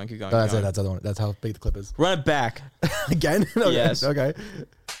on, keep going. Oh, that's it. That's the other one. That's how big the clip is. Run it back. Again? Okay. Yes. Okay.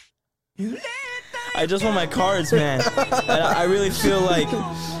 I just want my cards, man. And I really feel like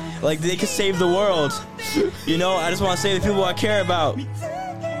they could save the world. I just want to save the people I care about.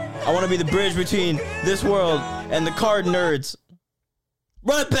 I want to be the bridge between this world and the card nerds.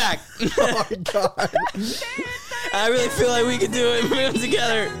 Run it back. Oh my God. I really feel like we can do it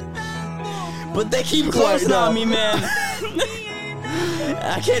together. But they keep closing on me, man.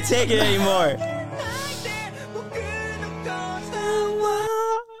 I can't take it anymore.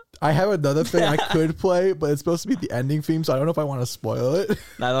 I have another thing I could play, but it's supposed to be the ending theme, so I don't know if I want to spoil it.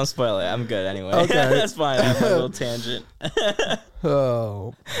 No, don't spoil it. I'm good anyway. Okay. That's fine. I have a little tangent.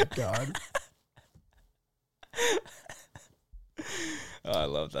 Oh, my God. Oh, I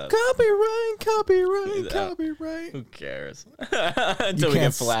love that. Copyright. Who cares? You we get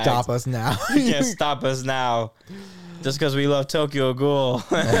can't flagged. stop us now. You can't stop us now. Just because we love Tokyo Ghoul.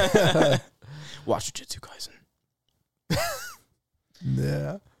 Watch Jujutsu Kaisen.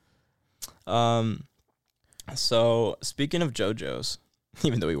 Yeah. So speaking of JoJo's,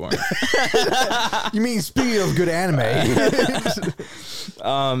 even though we weren't, You mean speaking of good anime?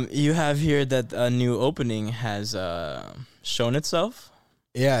 you have here that a new opening has shown itself.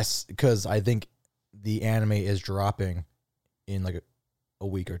 Yes, because I think the anime is dropping in like a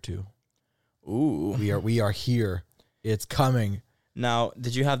week or two. Ooh. We are here. It's coming. Now,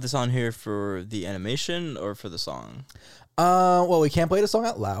 did you have this on here for the animation or for the song? Well, we can't play the song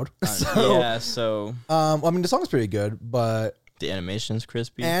out loud. Yeah, so I mean, the song's pretty good, but the animation's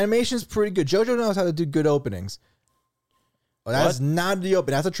crispy. animation's pretty good. JoJo knows how to do good openings. Well, that's not the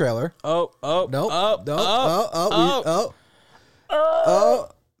open. That's a trailer. Oh, Nope. oh, Nope. oh,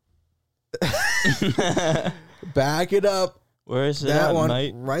 Back it up. Where is it? That one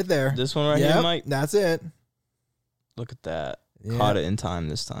Mike? right there. This one right here, Mike. That's it. Look at that. Yeah. Caught it in time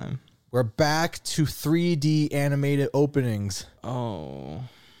this time. We're back to 3D animated openings. Oh,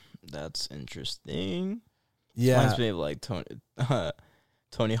 that's interesting. Yeah. Reminds me of like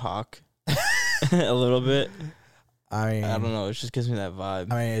Tony Hawk a little bit. I don't know. It just gives me that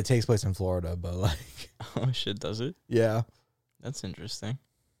vibe. I mean, it takes place in Florida, but like, Oh shit, does it? yeah, That's interesting.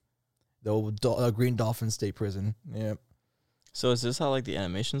 the old Green Dolphin State Prison. Yeah. So is this how like the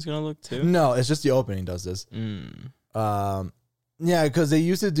animation's gonna look too? No, it's just the opening does this. Yeah, because they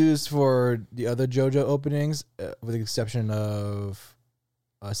used to do this for the other JoJo openings, with the exception of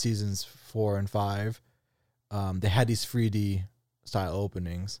seasons 4 and 5. They had these 3D style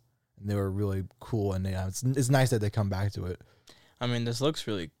openings, and they were really cool. And it's nice that they come back to it. I mean, this looks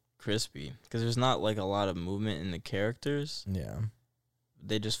really crispy because there's not like a lot of movement in the characters. Yeah,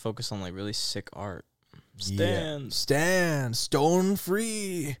 They just focus on like really sick art. Stan, stone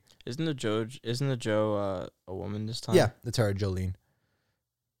free. Isn't the Joe a woman this time? Yeah, that's her, Jolene.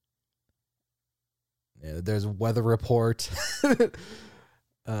 Yeah, there's Weather Report,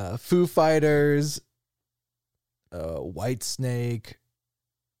 Foo Fighters, White Snake,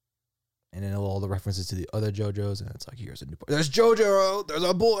 and then all the references to the other JoJos, and it's like, here's a new. There's JoJo. There's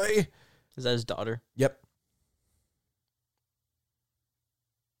a boy. Is that his daughter? Yep.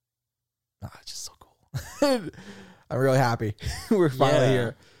 Ah, it's just so cool. I'm really happy. We're finally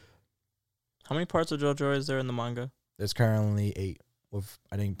here. How many parts of JoJo is there in the manga? There's currently 8, with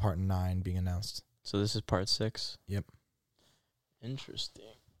I think part 9 being announced. So this is part 6? Yep. Interesting.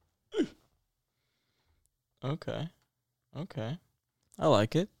 Okay. I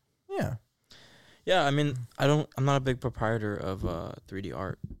like it. Yeah. Yeah, I mean, I'm not a big proprietor of 3D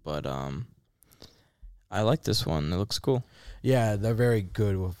art, but I like this one. It looks cool. Yeah, they're very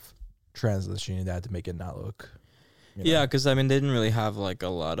good with transitioning that to make it not look. Yeah, because I mean, they didn't really have like a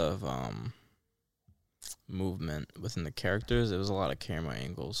lot of movement within the characters. It was a lot of camera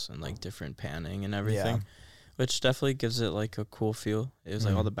angles and like different panning and everything, which definitely gives it like a cool feel. It was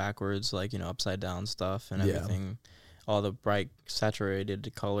like all the backwards, like, upside down stuff and everything, all the bright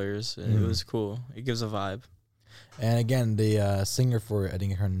saturated colors. And it was cool. It gives a vibe. And again, the singer for it, I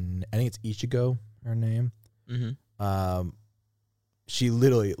think it's Ichigo, her name. She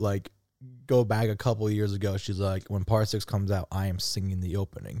literally like go back a couple of years ago. She's like, when part 6 comes out, I am singing the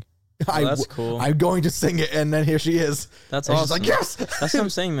opening. That's cool. I'm going to sing it, and then here she is. That's and awesome. She's like, yes. That's what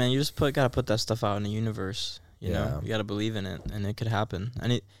I'm saying, man. You just gotta put that stuff out in the universe. You know, you gotta believe in it, and it could happen.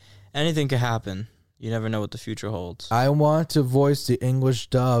 Anything could happen. You never know what the future holds. I want to voice the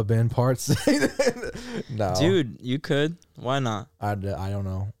English dub in part 6. No, dude, you could. Why not? I don't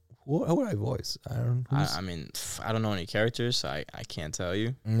know. Who would I voice? I don't. I mean, I don't know any characters, so I can't tell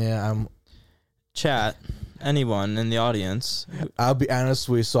you. Yeah, Chat, anyone in the audience. I'll be honest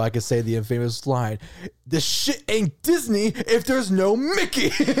with you, so I can say the infamous line: "This shit ain't Disney if there's no Mickey."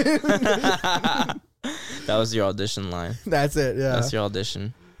 That was your audition line. That's it. Yeah, that's your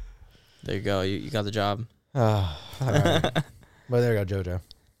audition. There you go. You got the job. All right. But there you go, JoJo.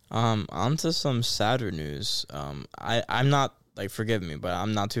 On to some sadder news. I'm not, like, forgive me, but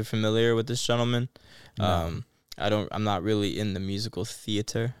I'm not too familiar with this gentleman. No. I'm not really in the musical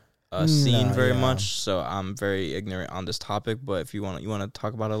theater scene very much, so I'm very ignorant on this topic. But if you want to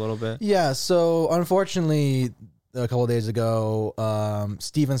talk about it a little bit. Yeah. So unfortunately, a couple of days ago,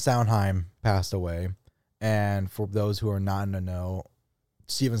 Stephen Sondheim passed away, and for those who are not in the know,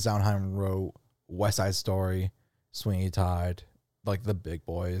 Stephen Sondheim wrote West Side Story, Sweeney Todd, like the big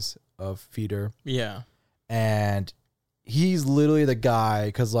boys of theater. Yeah. And he's literally the guy,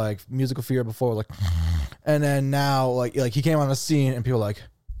 because like musical theater before, like, and then now like he came on the scene and people are like,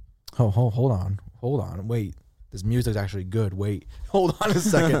 oh, hold on, wait, this music's actually good. Wait, hold on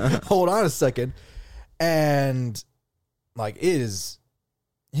a second. And like it is,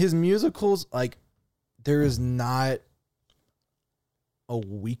 his musicals, like there is not a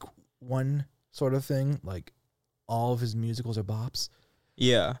weak one sort of thing. Like all of his musicals are bops.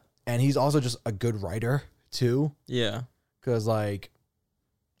 Yeah. And he's also just a good writer too. Yeah. Because like,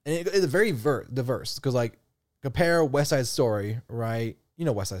 and it's very diverse. Because like, compare West Side Story, right? You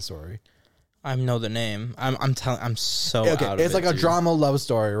know West Side Story. I know the name. I'm so out of it. It's like a drama love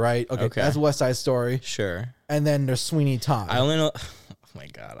story, right? Okay, that's West Side Story. Sure. And then there's Sweeney Todd. I only know. Oh my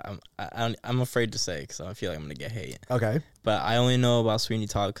god, I'm afraid to say because I feel like I'm gonna get hate. Okay. But I only know about Sweeney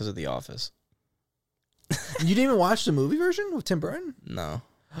Todd because of The Office. You didn't even watch the movie version with Tim Burton? No.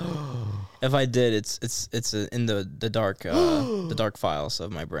 If I did, it's in the dark files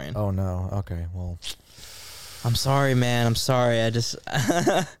of my brain. Oh no. Okay. Well, I'm sorry, man. I'm sorry. I just, dude,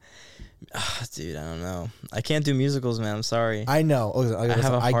 I don't know. I can't do musicals, man. I'm sorry. I know. I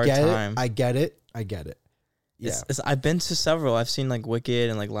have a hard time. I get it. Yeah. I've been to several. I've seen like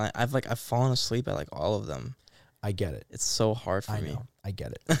Wicked and like I've fallen asleep at like all of them. I get it. It's so hard for me. I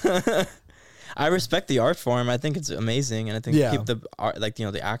get it. I respect the art form. I think it's amazing, and I think keep the art, like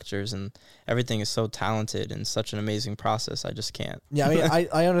the actors and everything is so talented and such an amazing process. I just can't. Yeah, I mean,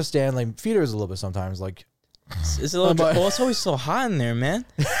 I understand. Like theater is a little bit sometimes like. It's a little. Well, it's always so hot in there, man.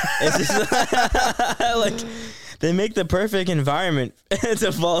 It's just like they make the perfect environment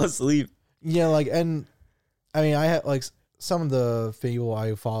to fall asleep. Yeah, like, and I mean, I have like some of the people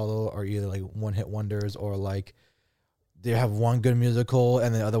I follow are either like one hit wonders or like they have one good musical,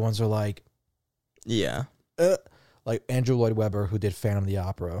 and the other ones are like, yeah, like Andrew Lloyd Webber, who did Phantom of the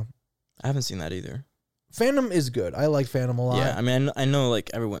Opera. I haven't seen that either. Phantom is good. I like Phantom a lot. Yeah, I mean, I know like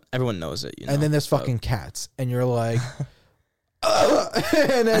everyone knows it. You know? And then there's fucking Cats, and you're like,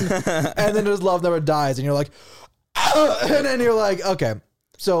 and then there's Love Never Dies, and you're like, and then you're like, okay,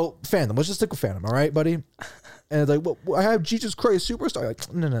 so Phantom. Let's just stick with Phantom, all right, buddy? And it's like, well, I have Jesus Christ Superstar.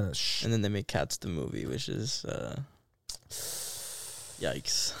 Like, no. Shh. And then they make Cats the movie, which is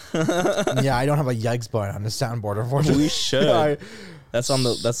yikes. Yeah, I don't have a yikes button on the soundboard, unfortunately. We should. That's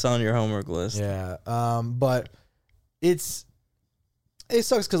on your homework list. Yeah. But it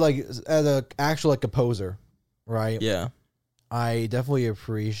sucks because like as a actual like composer, right? Yeah. I definitely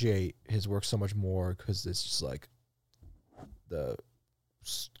appreciate his work so much more because it's just like the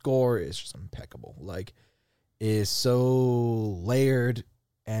score is just impeccable. Like, it is so layered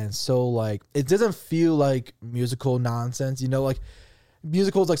and so like it doesn't feel like musical nonsense. You know, like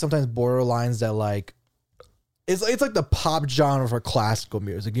musicals like sometimes borderlines that like it's like the pop genre for classical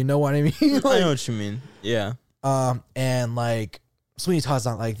music. You know what I mean? Like, I know what you mean. Yeah. And like Sweeney Todd's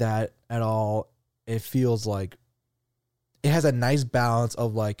not like that at all. It feels like it has a nice balance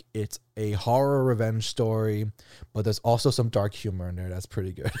of like it's a horror revenge story, but there's also some dark humor in there that's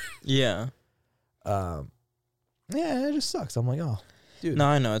pretty good. Yeah. Yeah, it just sucks. I'm like, oh, dude. No,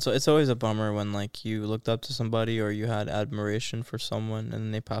 I know. It's always a bummer when like you looked up to somebody or you had admiration for someone and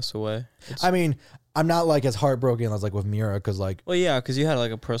then they pass away. I mean, I'm not like as heartbroken as like with Mira because like. Well, yeah, because you had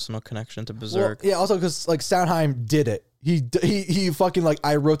like a personal connection to Berserk. Well, yeah, also because like Sondheim did it. He fucking like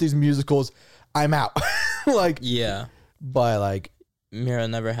I wrote these musicals. I'm out. Like yeah. But like Mira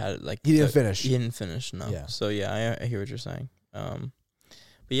never had like he didn't finish. He didn't finish. No. Yeah. So yeah, I hear what you're saying.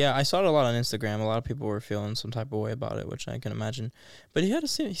 But yeah, I saw it a lot on Instagram. A lot of people were feeling some type of way about it, which I can imagine. But he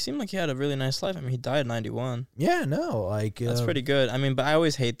seemed like he had a really nice life. I mean, he died at 91. Yeah, no, like that's pretty good. I mean, but I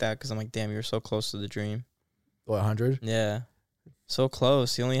always hate that because I'm like, damn, you're so close to the dream. What, 100? Yeah, so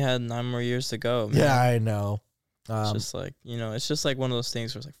close. He only had 9 more years to go. Man. Yeah, I know. It's just like it's just like one of those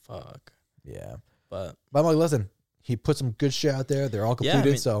things where it's like, fuck. Yeah, but I'm like, listen, he put some good shit out there. They're all completed.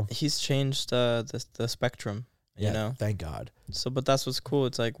 Yeah, so he's changed the spectrum. You know, thank God. So, but that's what's cool.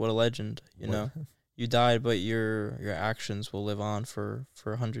 It's like, what a legend. You know, you died, but your actions will live on for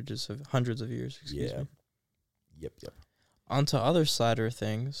hundreds of years. Excuse me. Yep. On to other sadder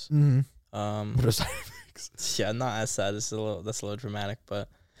things. Mm-hmm. What are sadder things? Yeah, not as sad. That's a little dramatic, but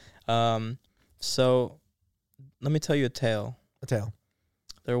so let me tell you a tale. A tale.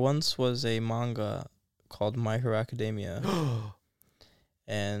 There once was a manga called My Hero Academia,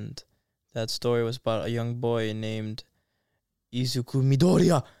 and that story was about a young boy named Izuku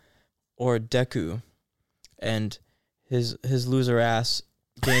Midoriya, or Deku, and his loser ass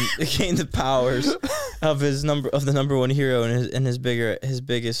gained the powers of the number one hero and his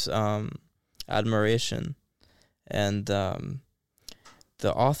biggest admiration, and the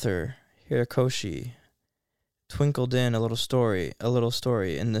author Hirokoshi twinkled in a little story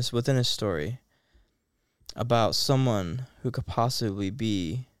within his story about someone who could possibly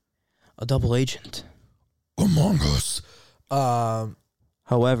be a double agent among us.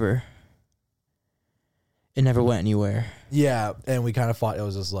 However, it never went anywhere. Yeah, and we kind of thought it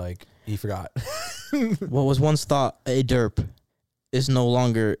was just like he forgot. What was once thought a derp is no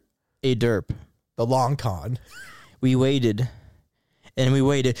longer a derp. The long con. We waited, and we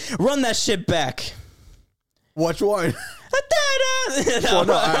waited. Run that shit back. Which one? Well,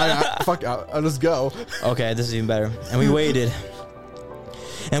 no, fuck, I'll just go. Okay, this is even better. And we waited.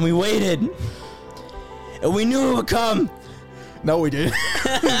 And we waited. And we knew it would come. No, we didn't.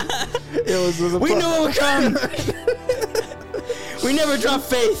 We knew it would come. We never dropped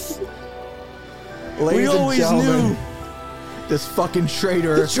faith. Ladies we always and gentlemen, knew. This fucking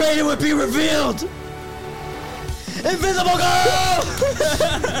traitor. The traitor would be revealed. Invisible Girl!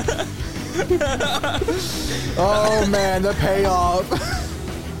 Oh, man, the payoff.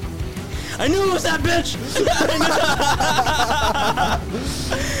 I knew it was that bitch.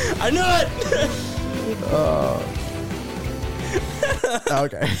 I knew it.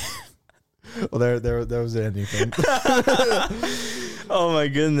 Okay. Well, there was anything. Oh my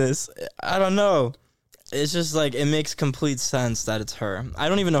goodness. I don't know. It's just like it makes complete sense that it's her. I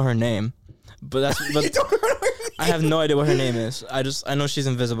don't even know her name, but You don't know her name? I have no idea what her name is. I know she's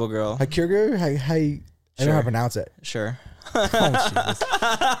Invisible Girl. Hakirger? I don't know how to pronounce it. Sure.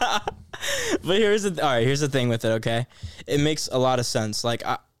 Oh, But here's the thing with it, okay? It makes a lot of sense. Like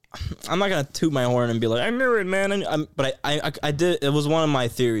I'm not gonna toot my horn and be like, I knew it, man. But I did. It was one of my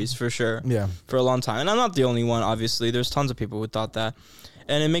theories for sure. Yeah. For a long time, and I'm not the only one. Obviously, there's tons of people who thought that,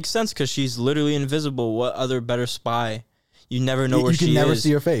 and it makes sense because she's literally invisible. What other better spy? You never know where she is. You can never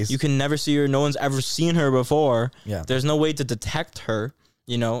see her face. You can never see her. No one's ever seen her before. Yeah. There's no way to detect her,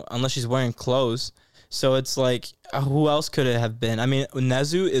 unless she's wearing clothes. So it's like, who else could it have been? I mean,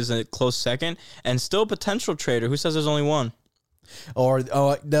 Nezu is a close second, and still potential traitor. Who says there's only one? Or the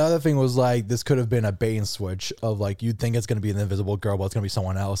other thing was like this could have been a bait and switch of like you'd think it's gonna be an Invisible Girl, but it's gonna be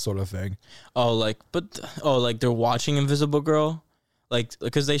someone else, sort of thing. Like they're watching Invisible Girl, like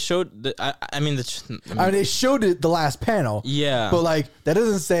because they showed. They showed it the last panel. Yeah, but like that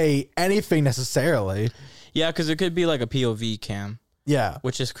doesn't say anything necessarily. Yeah, because it could be like a POV cam. Yeah.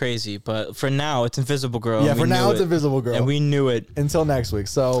 which is crazy. But for now, it's Invisible Girl. Yeah, and we for now knew it's it, Invisible Girl. and we knew it. Until next week.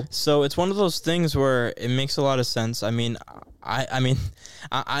 So it's one of those things where it makes a lot of sense. I mean, I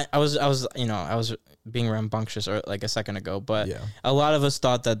was being rambunctious like a second ago, but a lot of us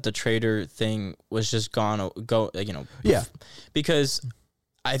thought that the traitor thing was just yeah, because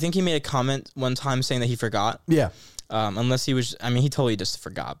I think he made a comment one time saying that he forgot. Yeah. Unless he was, he totally just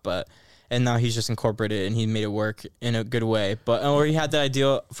forgot, and now he's just incorporated it and he made it work in a good way. Or he had the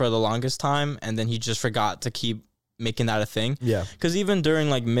idea for the longest time and then he just forgot to keep making that a thing. Yeah. Because even during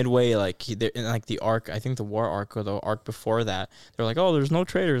like midway, like in like the arc, I think the war arc or the arc before that, they're like, oh, there's no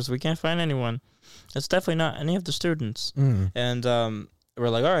traitors. We can't find anyone. It's definitely not any of the students. And we're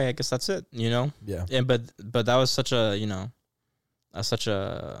like, all right, I guess that's it, Yeah. And but that was such a, such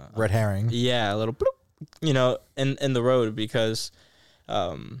a red herring. Yeah, a little bloop, in the road because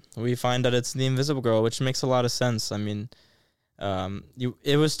we find that it's the Invisible Girl, which makes a lot of sense. I mean,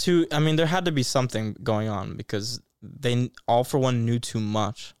 it was too. I mean, there had to be something going on because they all for one knew too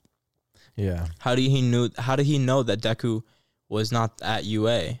much. Yeah. How did he know that Deku was not at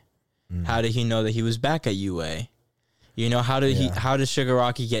UA? How did he know that he was back at UA? How did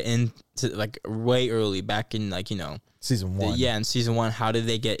Shigaraki get into like way early back in season 1? In season 1, how did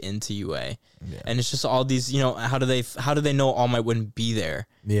they get into UA? Yeah. And it's just all these, how do they know All Might wouldn't be there?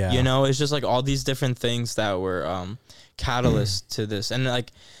 Yeah. It's just like all these different things that were catalysts to this. And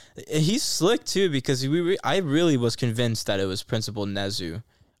like he's slick too because I really was convinced that it was Principal Nezu.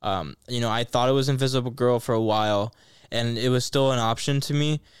 I thought it was Invisible Girl for a while and it was still an option to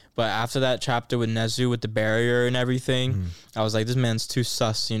me. But after that chapter with Nezu with the barrier and everything, I was like, this man's too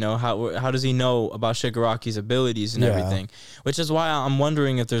sus, How does he know about Shigaraki's abilities and everything? Which is why I'm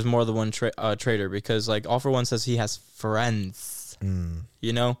wondering if there's more than one traitor because, like, All For One says he has friends,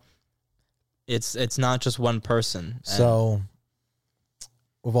 It's not just one person. So,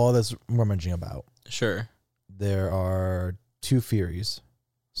 with all this rummaging about, sure, there are 2 theories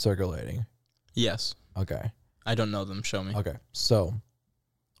circulating. Yes. Okay. I don't know them. Show me. Okay. So,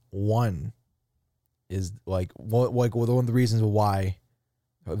 one is like one of the reasons why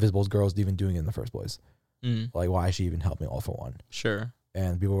Invisible Girl is even doing it in the first place. Like why is she even helping All For One? Sure.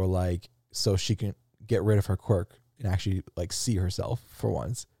 And people were like, so she can get rid of her quirk and actually like see herself for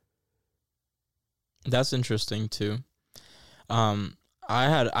once. That's interesting too. I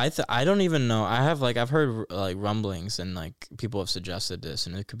don't even know. I've heard like rumblings and like people have suggested this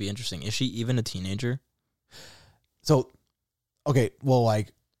and it could be interesting. Is she even a teenager? So, okay, well,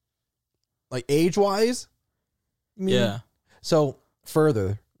 like age-wise? Yeah. So,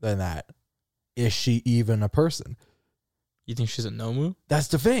 further than that, is she even a person? You think she's a Nomu? That's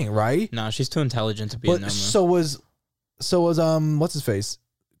the thing, right? No, she's too intelligent to be a Nomu. So was what's his face?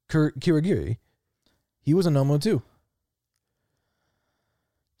 Kirigiri. He was a Nomu too.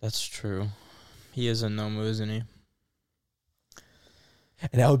 That's true. He is a Nomu, isn't he?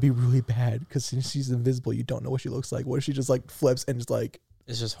 And that would be really bad because since she's invisible, you don't know what she looks like. What if she just like flips and just like...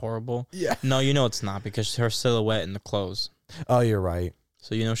 It's just horrible. Yeah. No, it's not because her silhouette in the clothes. Oh, you're right.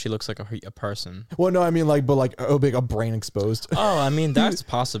 So she looks like a person. Well, no, I mean like, but like a brain exposed. Oh, I mean that's a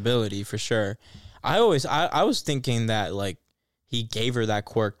possibility for sure. I was thinking that like he gave her that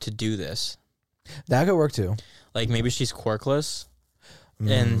quirk to do this. That could work too. Like maybe she's quirkless.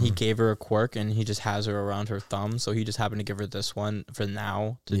 And he gave her a quirk and he just has her around her thumb. So he just happened to give her this one for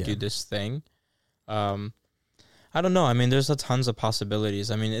now to do this thing. I don't know. I mean, there's tons of possibilities.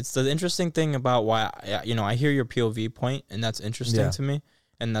 I mean, it's the interesting thing about why, I hear your POV point and that's interesting to me.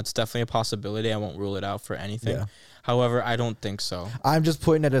 And that's definitely a possibility. I won't rule it out for anything. Yeah. However, I don't think so. I'm just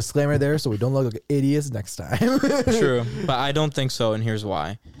putting a disclaimer there so we don't look like idiots next time. True. But I don't think so. And here's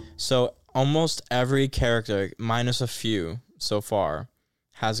why. So almost every character, minus a few so far,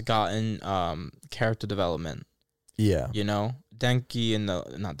 has gotten character development. Yeah. Denki and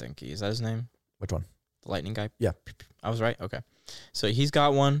not Denki, is that his name? Which one? The lightning guy? Yeah. I was right? Okay. So he's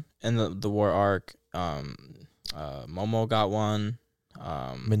got one in the war arc. Momo got one.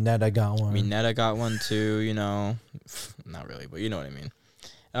 Mineta got one. Mineta got one too, Not really, but you know what I mean.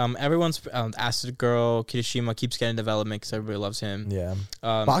 Everyone's Acid Girl, Kirishima keeps getting development because everybody loves him. Yeah.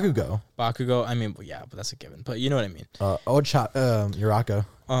 Bakugo. I mean, well, yeah, but that's a given. But you know what I mean. Uraka.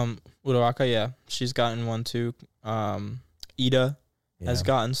 Uraraka, yeah, she's gotten one too. Ida has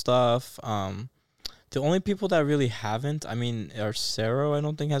gotten stuff. The only people that really haven't, are Sero. I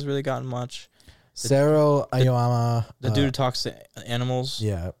don't think has really gotten much. Sero, Aoyama. The dude who talks to animals.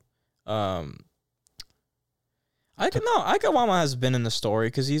 Yeah. Aikawama has been in the story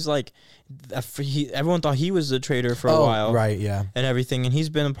because he's like, everyone thought he was the traitor for a while, right? Yeah, and everything, and he's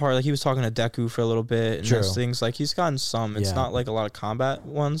been a part. Like he was talking to Deku for a little bit, and those things. Like he's gotten some. It's not like a lot of combat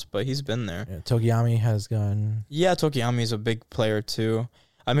ones, but he's been there. Yeah, Tokiyami has gone. Yeah, Tokiyami is a big player too.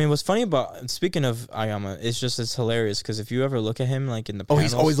 I mean, what's funny about speaking of Ayama, it's hilarious because if you ever look at him like in the panels,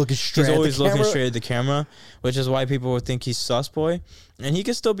 he's always looking straight. Looking straight at the camera, which is why people would think he's sus boy, and he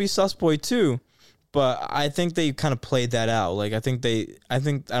could still be sus boy too. But I think they kind of played that out. Like I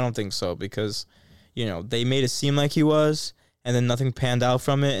don't think so because, they made it seem like he was, and then nothing panned out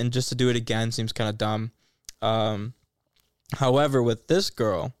from it, and just to do it again seems kind of dumb. However, with this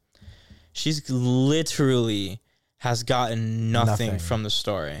girl, she's literally has gotten nothing from the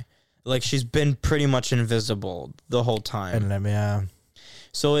story. Like she's been pretty much invisible the whole time. And yeah.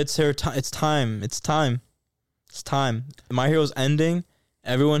 So it's her time. It's time. My Hero's ending.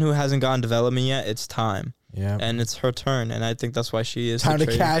 Everyone who hasn't gotten development yet, it's time. Yeah. And it's her turn, and I think that's why she is time to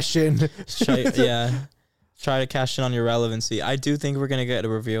cash in. Try to cash in on your relevancy. I do think we're gonna get a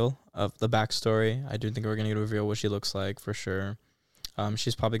reveal of the backstory. I do think we're gonna get a reveal what she looks like for sure.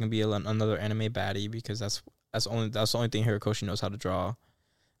 She's probably gonna be another anime baddie because that's the only thing Horikoshi knows how to draw.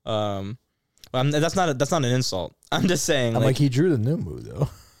 That's not an insult. I'm just saying. I'm like he drew the Numu though.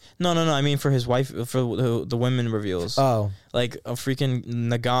 No. I mean, for his wife, for the women reveals. Oh. Like, a freaking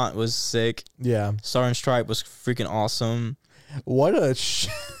Nagant was sick. Yeah. Star and Stripe was freaking awesome. What a...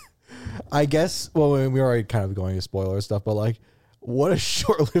 I guess, well, we already kind of going to spoiler stuff, but, like, what a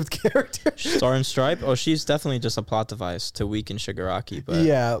short-lived character. Star and Stripe? Oh, she's definitely just a plot device to weaken Shigaraki. But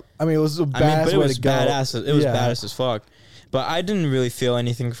yeah. I mean, it was a badass way to go. It was badass as fuck. But I didn't really feel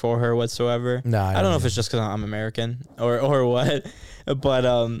anything for her whatsoever. No, I don't know if it's just because I'm American or what. But,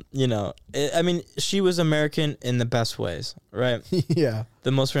 I mean, she was American in the best ways, right? Yeah.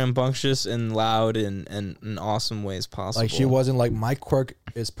 The most rambunctious and loud and awesome ways possible. Like, she wasn't like, my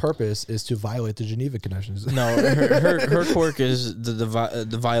purpose is to violate the Geneva Conventions. No, her quirk is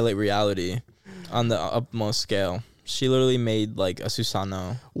the violate reality on the utmost scale. She literally made like a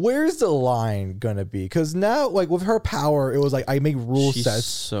Susanoo. Where's the line gonna be? Because now, like with her power, it was like I make rule She's sets.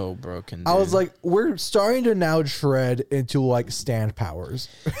 So broken. Dude. I was like, we're starting to now tread into like stand powers.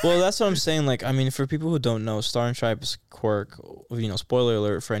 Well, that's what I'm saying. Like, I mean, for people who don't know, Star and Stripe's quirk. Spoiler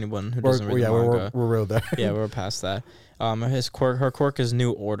alert for anyone who doesn't read the manga. We're real there. Yeah, we're past that. Her quirk is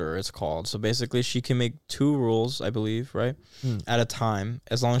New Order, it's called. So basically she can make 2 rules, I believe, right? At a time,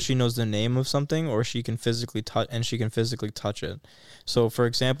 as long as she knows the name of something or she can physically touch it. So for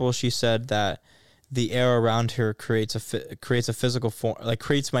example, she said that the air around her creates a physical form, like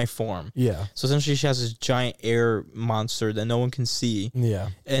creates my form. Yeah. So essentially she has this giant air monster that no one can see. Yeah.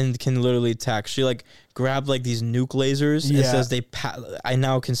 And can literally attack. She like grabbed like these nuke lasers and says I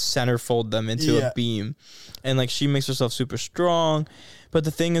now can centerfold them into a beam. And like she makes herself super strong. But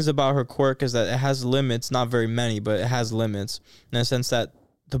the thing is about her quirk is that it has limits, not very many, but it has limits in the sense that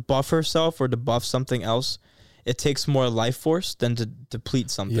to buff herself or to buff something else, it takes more life force than to deplete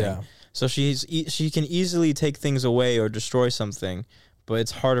something. Yeah. So she can easily take things away or destroy something, but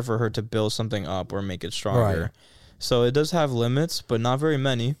it's harder for her to build something up or make it stronger. Right. So it does have limits, but not very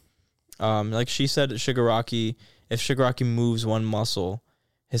many. Like she said, if Shigaraki moves one muscle,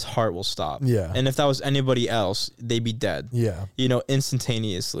 his heart will stop. Yeah. And if that was anybody else, they'd be dead. Yeah.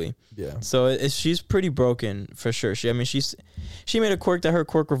 Instantaneously. Yeah. So she's pretty broken for sure. She made a quirk that her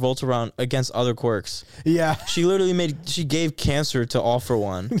quirk revolts around against other quirks. Yeah. She gave cancer to All For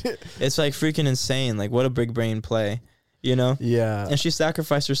One. It's like freaking insane. Like what a big brain play, Yeah. And she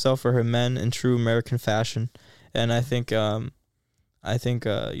sacrificed herself for her men in true American fashion. And I think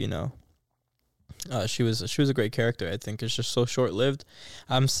she was a great character. I think it's just so short lived.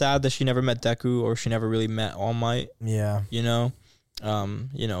 I'm sad that she never met Deku or she never really met All Might. Yeah.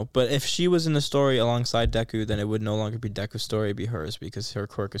 But if she was in the story alongside Deku, then it would no longer be Deku's story, it'd be hers because her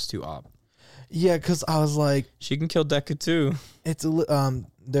quirk is too op. Yeah, because I was like, she can kill Deku too. It's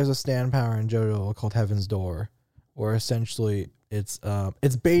there's a stand power in JoJo called Heaven's Door, where essentially it's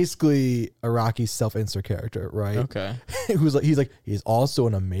basically Araki's self-insert character, right? Okay. he's also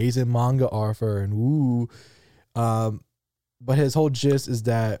an amazing manga author and but his whole gist is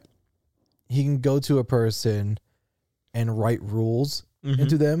that he can go to a person and write rules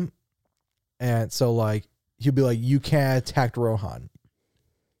into them, and so like he'll be like, you can't attack Rohan,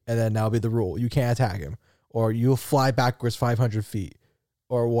 and then that'll be the rule: you can't attack him, or you'll fly backwards 500 feet,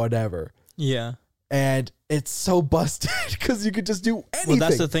 or whatever. Yeah. And it's so busted because you could just do anything. Well,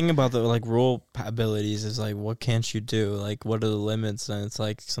 that's the thing about the like rule abilities is like, what can't you do? Like, what are the limits? And it's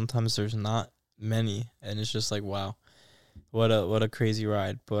like sometimes there's not many, and it's just like, wow. What a crazy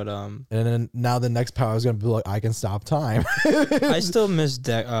ride. But And then now the next power is gonna be like, I can stop time. I still miss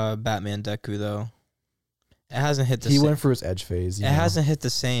Batman Deku though. It hasn't hit the He same. went for his edge phase. It hasn't hit the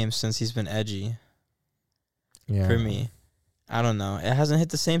same since he's been edgy for me. I don't know. It hasn't hit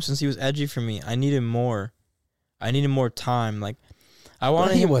the same since he was edgy for me. I needed more. I needed more time. Like I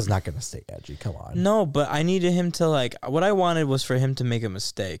wanted he him. was not gonna stay edgy. Come on. No, but I needed him to like. What I wanted was for him to make a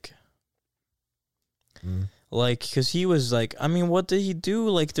mistake. Like, because he was like, I mean, what did he do?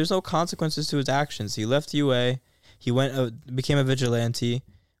 Like, there's no consequences to his actions. He left UA. He went, became a vigilante,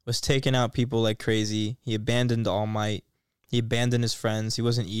 was taking out people like crazy. He abandoned All Might. He abandoned his friends. He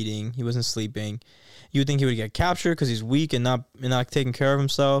wasn't eating. He wasn't sleeping. You would think he would get captured because he's weak and not taking care of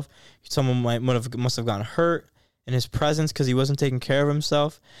himself. Someone must have gotten hurt in his presence because he wasn't taking care of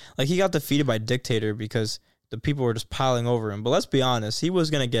himself. Like, he got defeated by Dictator because the people were just piling over him. But let's be honest, he was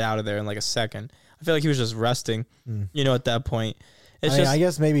going to get out of there in like a second. I feel like he was just resting, at that point. I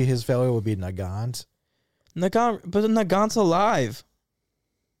guess maybe his failure would be Nagant. But Nagant's alive.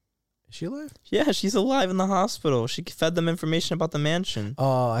 Is she alive? Yeah, she's alive in the hospital. She fed them information about the mansion.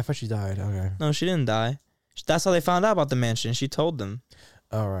 Oh, I thought she died. Okay. No, she didn't die. That's how they found out about the mansion. She told them.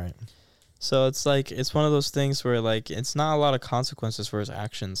 All right. So it's like, it's one of those things where like, it's not a lot of consequences for his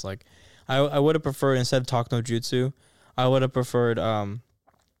actions. Like, I would have preferred, instead of talk no jutsu, I would have preferred,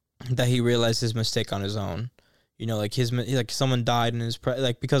 that he realized his mistake on his own. Like someone died in his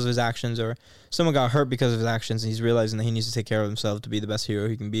because of his actions, or someone got hurt because of his actions, and he's realizing that he needs to take care of himself to be the best hero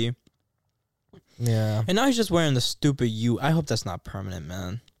he can be. Yeah. And now he's just wearing the stupid U. I hope that's not permanent,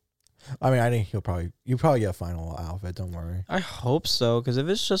 man. I mean, I think you'll probably get a final outfit. Don't worry. I hope so, because if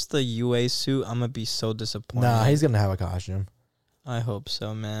it's just the UA suit, I'm gonna be so disappointed. Nah, he's gonna have a costume. I hope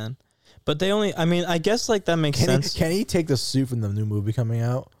so, man. But they only, I mean, I guess like that makes sense. Can he take the suit from the new movie coming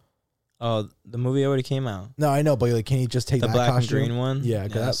out? Oh, the movie already came out. No, I know, but like, can he just take the that black costume? and green one? Yeah,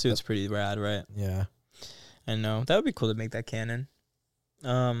 that suit's pretty rad, right? Yeah. I know. That would be cool to make that canon.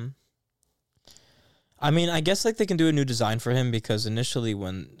 I mean, I guess like they can do a new design for him, because initially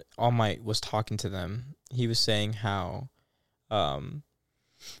when All Might was talking to them, he was saying how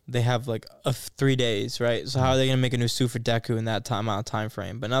they have like 3 days, right? So how are they gonna make a new suit for Deku in that amount of time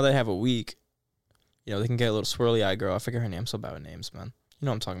frame? But now they have a week. They can get a little swirly eye girl. I forget her name. I'm so bad with names, man. You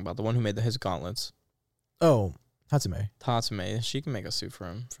know what I'm talking about. The one who made his gauntlets. Oh, Hatsume. Tatsume. She can make a suit for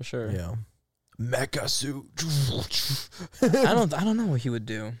him for sure. Yeah. Mecha suit. I don't know what he would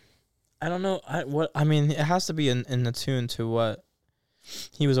do. I don't know. I mean, it has to be in attune to what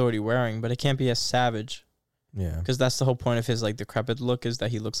he was already wearing, but it can't be as savage. Yeah. Because that's the whole point of his like decrepit look, is that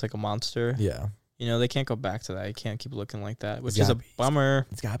he looks like a monster. Yeah. They can't go back to that. He can't keep looking like that, which is a bummer.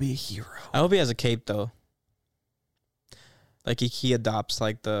 It's gotta be a hero. I hope he has a cape though. Like he adopts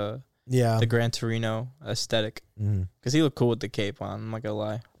like the Gran Torino aesthetic, because he looked cool with the cape on. I'm not gonna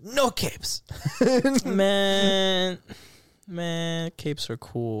lie. No capes, man. Capes are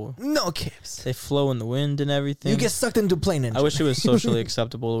cool. No capes. They flow in the wind and everything. You get sucked into a plane engine. I wish it was socially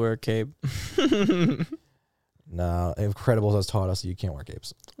acceptable to wear a cape. No, Incredibles has taught us you can't wear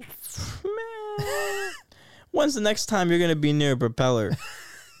capes. Man, when's the next time you're gonna be near a propeller?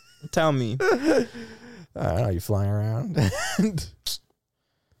 Tell me. I don't know, you flying around. Run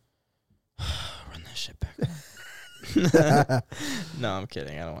that shit back. No, I'm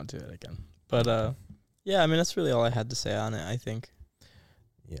kidding. I don't want to do it again. But yeah, I mean, that's really all I had to say on it, I think.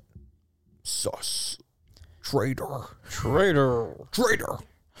 Yeah. Sus. Traitor.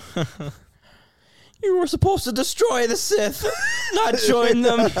 You were supposed to destroy the Sith, not join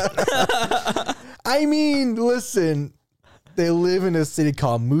them. I mean, listen. They live in a city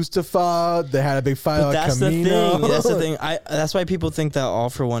called Mustafa. They had a big fight on Camino. That's the thing. That's why people think that All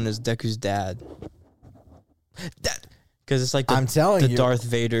For One is Deku's dad. Because it's like I'm telling you, Darth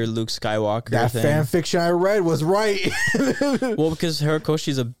Vader, Luke Skywalker that thing. fan fiction I read was right. Well, because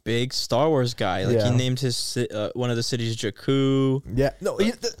Horikoshi's a big Star Wars guy. Like he named his one of the cities Jakku. Yeah, no,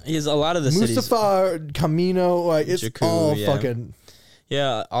 he has a lot of the cities. Mustafa, Camino, like it's Jakku, all fucking.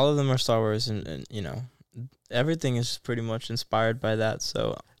 Yeah, all of them are Star Wars, and everything is pretty much inspired by that.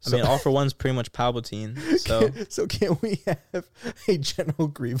 So I mean, All For One's pretty much Palpatine. So can we have a General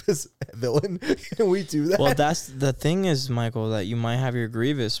Grievous villain? Can we do that? Well, that's the thing is, Michael, that you might have your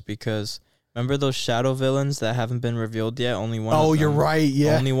Grievous, because remember those shadow villains that haven't been revealed yet? Only one. Oh, you're right.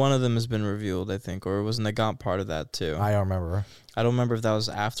 Yeah, only one of them has been revealed, I think, or was Nagant part of that too? I don't remember. I don't remember if that was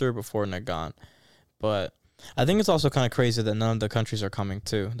after or before Nagant, but I think it's also kind of crazy that none of the countries are coming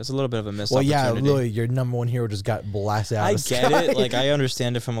too. That's a little bit of a missed opportunity. Well, yeah, literally, your number one hero just got blasted out of the I get sky. it. Like, I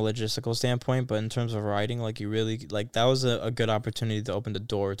understand it from a logistical standpoint, but in terms of writing, like, you really, like, that was a good opportunity to open the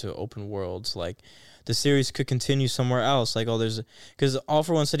door to open worlds. Like, the series could continue somewhere else. Like, because All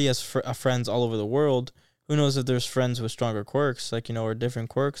For One said he has friends all over the world. Who knows if there's friends with stronger quirks, like, or different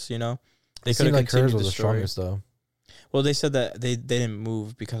quirks, They could have like hers continued was the the story. strongest though. Well, they said that they didn't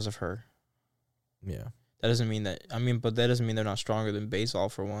move because of her. Yeah. That doesn't mean that. But that doesn't mean they're not stronger than base All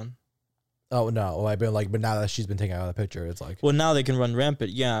For One. Oh no! Well, but now that she's been taken out of the picture, it's like. Well, now they can run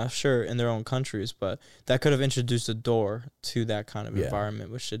rampant. Yeah, sure, in their own countries, but that could have introduced a door to that kind of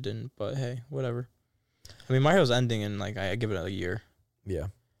environment, which it didn't. But hey, whatever. I mean, My Hero's ending, and like I give it a year. Yeah.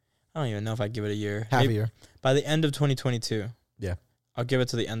 I don't even know if I give it a year. Half a year. By the end of 2022. Yeah. I'll give it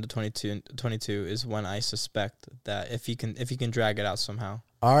to the end of 22 is when I suspect that if he can drag it out somehow.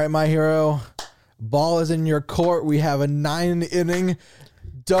 All right, My Hero. Ball is in your court. We have a 9 inning.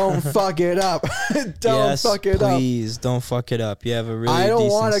 Don't fuck it up. Don't fuck it up. Please don't fuck it up. You have a really I don't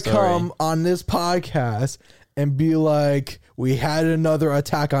want to come on this podcast and be like, we had another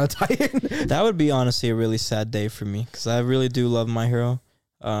Attack on Titan. That would be honestly a really sad day for me because I really do love My Hero.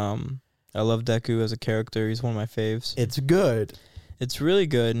 I love Deku as a character. He's one of my faves. It's good. It's really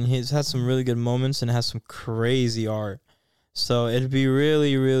good, and he's had some really good moments and has some crazy art. So it'd be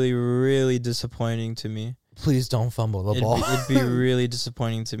really, really, really disappointing to me. Please don't fumble the ball. It'd be really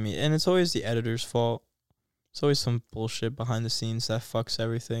disappointing to me. And it's always the editor's fault. It's always some bullshit behind the scenes that fucks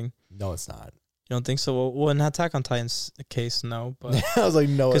everything. No, it's not. You don't think so? Well, in Attack on Titan's case, no. But I was like,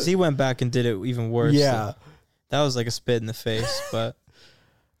 no. Because he went back and did it even worse. Yeah. That was like a spit in the face, but...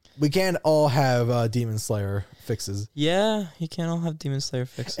 We can't all have Demon Slayer fixes. Yeah, you can't all have Demon Slayer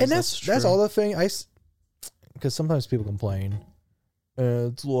fixes. And that's all the thing. Because sometimes people complain.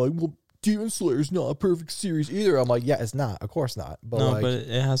 It's like, well, Demon Slayer's not a perfect series either. I'm like, yeah, it's not. Of course not. But no, like, but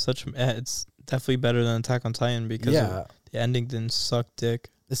it has it's definitely better than Attack on Titan because the ending didn't suck dick.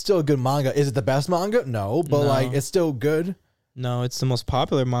 It's still a good manga. Is it the best manga? No, but like, it's still good. No, it's the most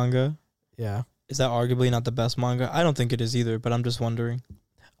popular manga. Yeah. Is that arguably not the best manga? I don't think it is either, but I'm just wondering.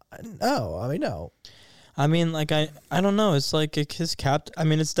 No, I mean, no. I mean, like, I don't know. It's like his I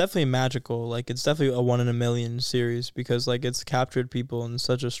mean, it's definitely magical. Like, it's definitely a 1 in a million series because, like, it's captured people in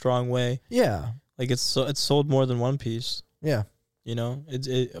such a strong way. Yeah. Like, it's sold more than One Piece. Yeah.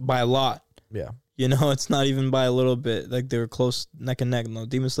 It's by a lot. Yeah. It's not even by a little bit. Like, they were close neck and neck. No,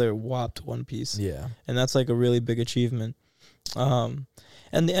 Demon Slayer whopped One Piece. Yeah. And that's, like, a really big achievement. And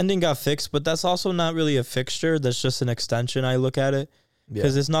the ending got fixed, but that's also not really a fixture. That's just an extension, I look at it.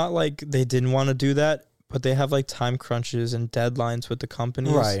 Because it's not like they didn't want to do that, but they have, like, time crunches and deadlines with the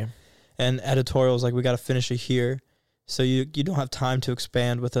companies. Right. And editorials, like, we got to finish it here. So you don't have time to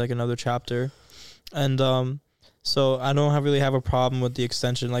expand with, like, another chapter. And so I don't really have a problem with the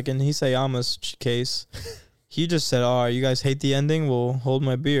extension. Like, in Hisayama's case, he just said, oh, you guys hate the ending? Well, hold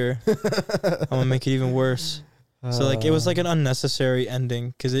my beer. I'm going to make it even worse. So, like, it was, like, an unnecessary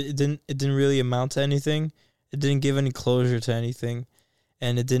ending because it didn't really amount to anything. It didn't give any closure to anything.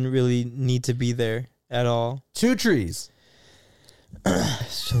 And it didn't really need to be there at all. 2 trees.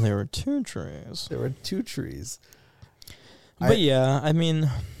 So there were 2 trees. There were 2 trees. But yeah, I mean,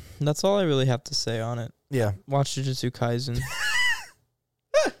 that's all I really have to say on it. Yeah. Watch Jujutsu Kaisen.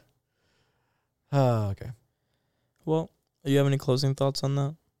 Okay. Well, do you have any closing thoughts on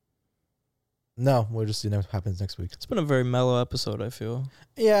that? No, we'll just see what happens next week. It's been a very mellow episode, I feel.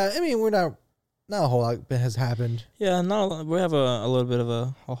 Yeah, I mean, we're not a whole lot has happened. Yeah, not a lot. We have a little bit of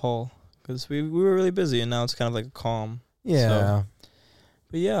a haul because we were really busy and now it's kind of like a calm. Yeah. So,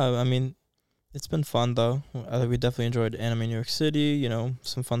 but yeah, I mean, it's been fun though. We definitely enjoyed Anime New York City.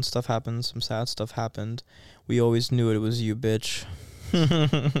 Some fun stuff happened, some sad stuff happened. We always knew it was you, bitch.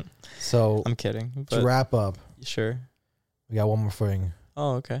 So I'm kidding. To wrap up, sure. We got one more thing.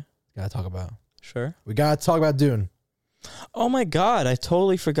 Oh, okay. Gotta talk about. Sure. We gotta talk about Dune. Oh my God, I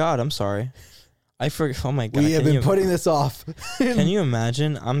totally forgot. I'm sorry. I forgot. Oh my God. We have been putting this off. Can you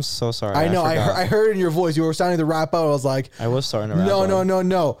imagine? I'm so sorry. I know. I heard in your voice you were starting to wrap up. I was like, I was starting to wrap up.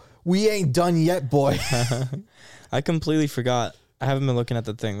 No. We ain't done yet, boy. I completely forgot. I haven't been looking at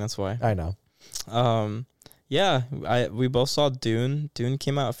the thing. That's why. I know. Yeah. We both saw Dune. Dune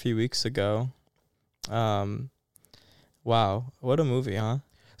came out a few weeks ago. Wow. What a movie, huh?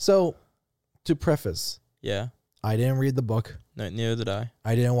 So, to preface. Yeah. I didn't read the book. No, neither did I.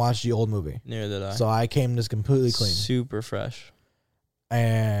 I didn't watch the old movie. Neither did I. So I came this completely clean. Super fresh.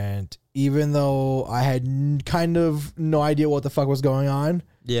 And even though I had kind of no idea what the fuck was going on,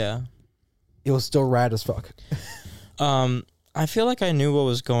 yeah, it was still rad as fuck. I feel like I knew what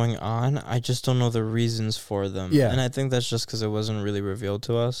was going on. I just don't know the reasons for them. Yeah. And I think that's just because it wasn't really revealed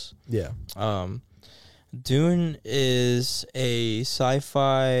to us. Yeah. Dune is a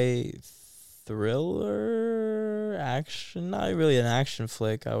sci-fi thriller. thriller action, not really an action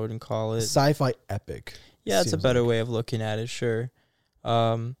flick. I wouldn't call it Sci-fi epic. Yeah, it's a better way of looking at it. Sure.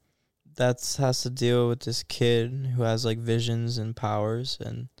 That has to deal with this kid who has like visions and powers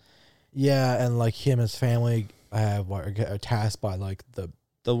and like him and his family are tasked by like the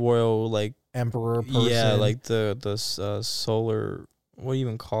royal like emperor person. Yeah, like the solar. What do you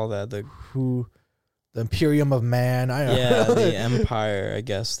even call that? The Imperium of Man. I don't know. Yeah, the Empire. I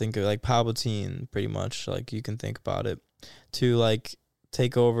guess think of like Palpatine, pretty much. Like you can think about it to like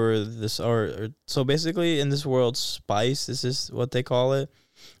take over this or so basically in this world, spice. This is what they call it.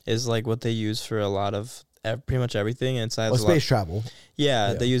 Is like what they use for a lot of pretty much everything. And it's space travel.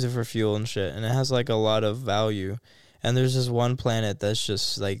 Yeah, they use it for fuel and shit, and it has like a lot of value. And there's this one planet that's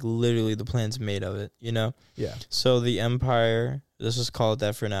just like literally the planet's made of it, you know? Yeah. So the Empire, let's just call it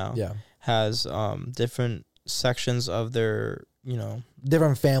that for now. Yeah. Has different sections of their, you know,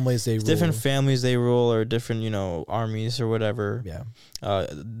 different families they rule or different, you know, armies or whatever. Yeah.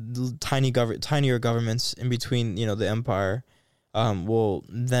 Tinier governments in between, you know, the Empire will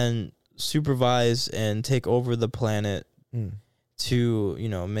then supervise and take over the planet to, you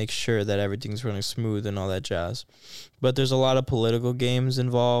know, make sure that everything's running smooth and all that jazz. But there's a lot of political games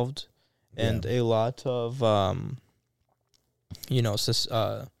involved and a lot of, you know,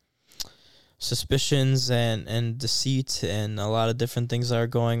 suspicions and deceit and a lot of different things that are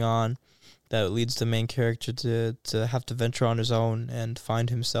going on that leads the main character to have to venture on his own and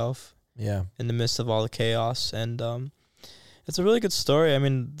find himself in the midst of all the chaos. And it's a really good story. I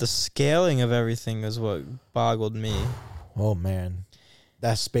mean, the scaling of everything is what boggled me. Oh, man.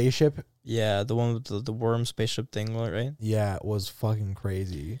 That spaceship? Yeah, the one with the worm spaceship thing, right? Yeah, it was fucking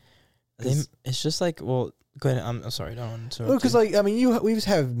crazy. It's just like, well, go ahead. I'm sorry. Don't. Because, like, I mean, we just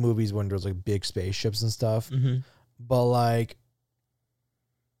have movies when there's, like, big spaceships and stuff. Mm-hmm. But, like,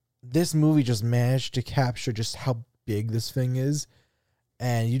 this movie just managed to capture just how big this thing is.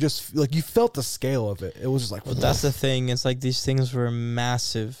 And you just, like, you felt the scale of it. It was just like, well, that's the thing. It's like these things were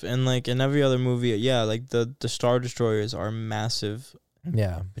massive. And, like, in every other movie, like, the Star Destroyers are massive.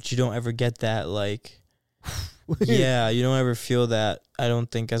 Yeah. But you don't ever get that, like, you don't ever feel that, I don't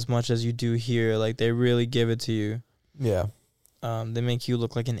think, as much as you do here. Like, they really give it to you. Yeah. They make you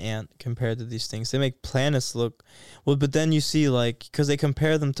look like an ant compared to these things. They make planets look, well, but then you see, like, because they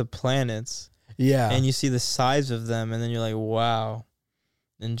compare them to planets. Yeah. And you see the size of them, and then you're like, wow.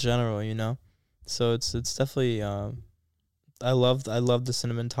 In general, you know, so it's definitely I love the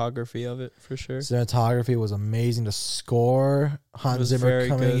cinematography of it for sure. Cinematography was amazing. The score, Hans Zimmer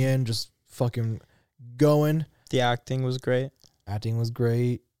coming in, just fucking going. The acting was great.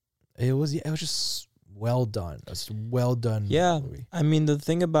 It was just well done. It's well done. Yeah, movie. I mean, the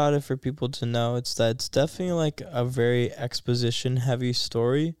thing about it for people to know, it's that it's definitely like a very exposition heavy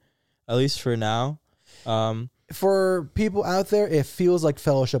story, at least for now. For people out there, it feels like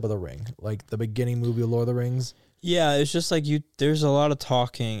Fellowship of the Ring, like the beginning movie of Lord of the Rings. Yeah, it's just like there's a lot of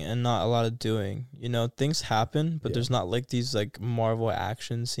talking and not a lot of doing. You know, things happen, but there's not like these like Marvel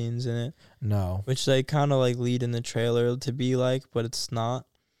action scenes in it. No. Which they kind of like lead in the trailer to be like, but it's not.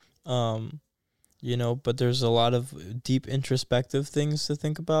 You know, but there's a lot of deep introspective things to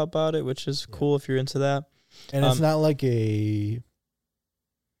think about it, which is cool if you're into that. And it's not like it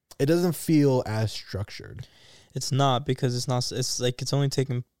doesn't feel as structured. It's not, because it's not. It's like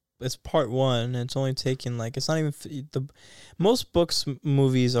it's part one. And it's only taken like, it's not even most books,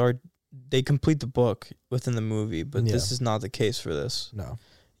 movies they complete the book within the movie, but this is not the case for this. No,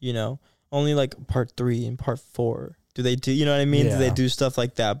 you know, only like part 3 and part 4 do they do. You know what I mean? Yeah. Do they do stuff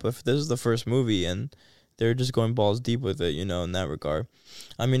like that? But this is the first movie, and they're just going balls deep with it. You know, in that regard.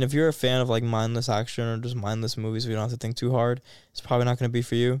 I mean, if you're a fan of like mindless action or just mindless movies where you don't have to think too hard, it's probably not going to be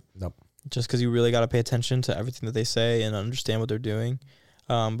for you. Nope. Just because you really got to pay attention to everything that they say and understand what they're doing.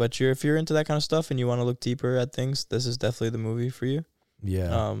 But if you're into that kind of stuff and you want to look deeper at things, this is definitely the movie for you.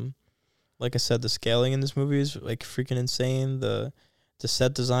 Yeah. Like I said, the scaling in this movie is like freaking insane. The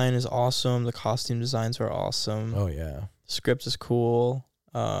set design is awesome. The costume designs are awesome. Oh yeah. The script is cool.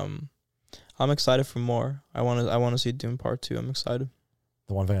 I'm excited for more. I want to see Dune Part 2. I'm excited.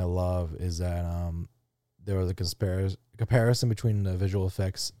 The one thing I love is that there was a comparison between the visual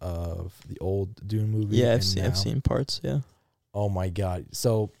effects of the old Dune movie. Yeah, I've seen parts. Yeah. Oh my god!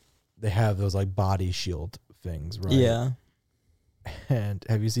 So they have those like body shield things, right? Yeah. And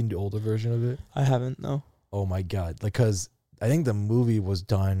have you seen the older version of it? I haven't. No. Oh my god! Like, cause I think the movie was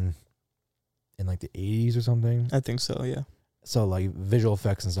done in like the 80s or something. I think so. Yeah. So like visual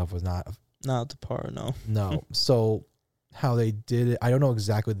effects and stuff was not up to par. No. No. So how they did it, I don't know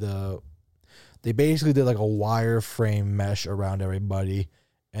exactly. They basically did like a wireframe mesh around everybody,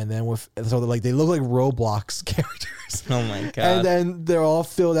 And then they look like Roblox characters. Oh my god! And then they're all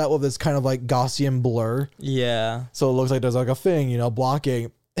filled out with this kind of like Gaussian blur. Yeah. So it looks like there's like a thing,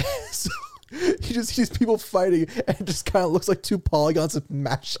 blocking. So you just see these people fighting, and it just kind of looks like two polygons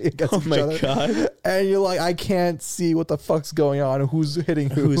mashing against each other. Oh my god! And you're like, I can't see what the fuck's going on, who's hitting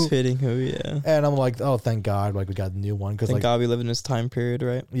who. Who's hitting who? Yeah. And I'm like, oh, thank God, like we got the new one because thank God we live in this time period,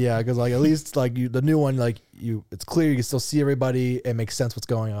 right? Yeah, because like at least like the new one, like it's clear you can still see everybody. It makes sense what's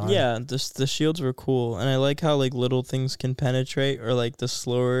going on. Yeah, the shields were cool, and I like how like little things can penetrate, or like the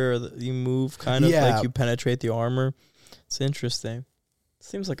slower you move, kind of like you penetrate the armor. It's interesting.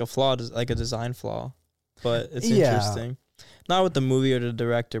 Seems like a flaw, like a design flaw, but it's interesting. Not with the movie or the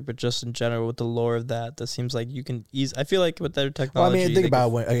director, but just in general with the lore of that. That seems like you can ease. I feel like with their technology. Well, I mean, think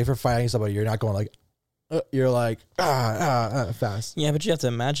about when if you're fighting somebody, you're not going like, you're like fast. Yeah, but you have to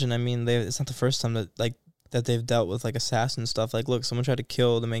imagine. I mean, it's not the first time that they've dealt with like assassin stuff. Like, look, someone tried to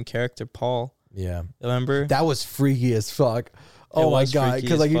kill the main character, Paul. Yeah, remember that was freaky as fuck. Oh my god!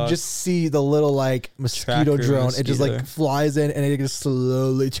 Because like you just see the little like mosquito drone, it just like flies in and it just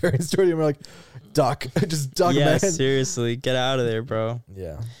slowly turns toward you. And we're like, duck, just duck, man. Seriously, get out of there, bro.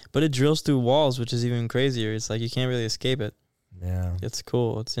 Yeah, but it drills through walls, which is even crazier. It's like you can't really escape it. Yeah, it's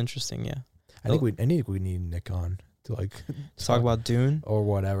cool. It's interesting. Yeah, I think we need Nick on to like talk about Dune or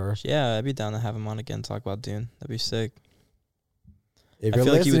whatever. Yeah, I'd be down to have him on again. Talk about Dune. That'd be sick. If you're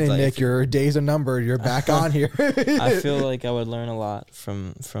listening, Nick, your days are numbered. You're back on here. I feel like I would learn a lot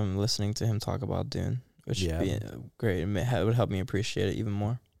from listening to him talk about Dune, which would be great. It would help me appreciate it even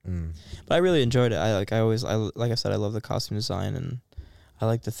more. But I really enjoyed it. Like I said, I love the costume design, and I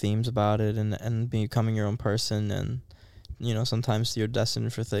like the themes about it, and becoming your own person, and sometimes you're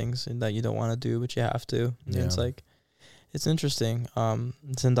destined for things that you don't want to do, but you have to. And it's like. It's interesting.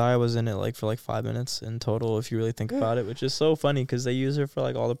 Zendaya was in it like for like 5 minutes in total, if you really think about it, which is so funny because they use her for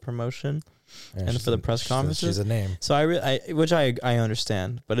like all the promotion and for the press conferences. She's a name. So I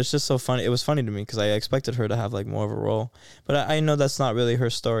understand, but it's just so funny. It was funny to me because I expected her to have like more of a role, but I know that's not really her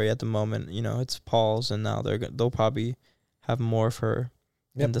story at the moment. It's Paul's, and now they'll probably have more of her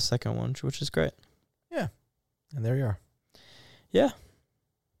in the second one, which is great. Yeah, and there you are. Yeah.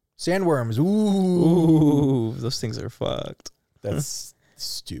 Sandworms, ooh, those things are fucked. That's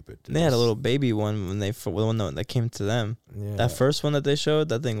stupid. They had a little baby one when that came to them. Yeah. That first one that they showed,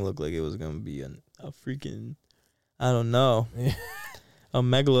 that thing looked like it was gonna be a freaking, I don't know, a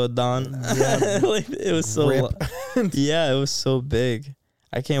megalodon. Yeah. Like, it was so, yeah, it was so big.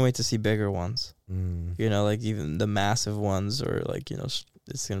 I can't wait to see bigger ones. Like even the massive ones, or like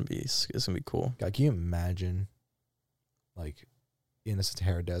it's gonna be cool. God, can you imagine, like, in the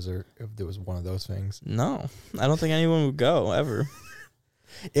Sahara Desert if there was one of those things? No, I don't think anyone would go ever.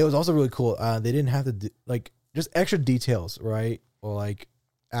 It was also really cool. They didn't have to do, like, just extra details, right? Or like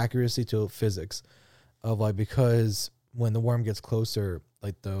accuracy to physics of like, because when the worm gets closer,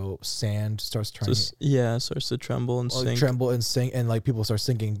 like the sand starts turning. It starts to tremble and sink. And like people start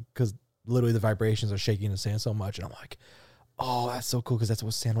sinking because literally the vibrations are shaking the sand so much. And I'm like, oh, that's so cool because that's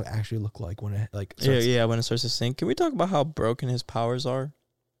what sand would actually look like when it like starts. when it starts to sink. Can we talk about how broken his powers are?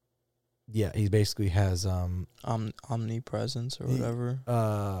 Yeah, he basically has omnipresence or whatever.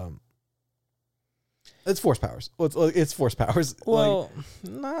 It's force powers. It's force powers. Well,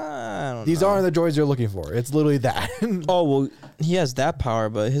 I don't these know. aren't the droids you're looking for. It's literally that. Oh well, he has that power,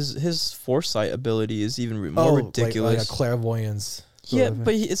 but his foresight ability is even more ridiculous. Like a clairvoyance. Yeah,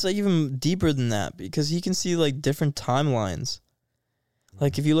 but it's like even deeper than that because he can see like different timelines.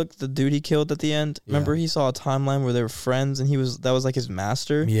 Like if you look at the dude he killed at the end, remember he saw a timeline where they were friends and that was like his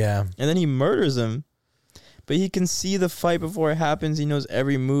master. Yeah. And then he murders him. But he can see the fight before it happens. He knows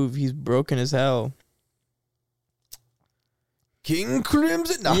every move. He's broken as hell. King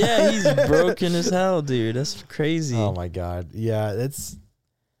Crimson. No. Yeah, he's broken as hell, dude. That's crazy. Oh my god. Yeah,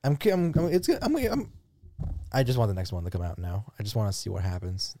 I just want the next one to come out now. I just want to see what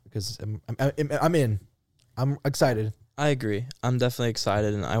happens because I'm in. I'm excited. I agree. I'm definitely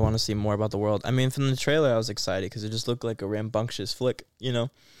excited, and I want to see more about the world. I mean, from the trailer, I was excited because it just looked like a rambunctious flick, It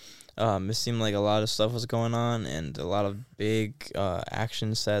seemed like a lot of stuff was going on and a lot of big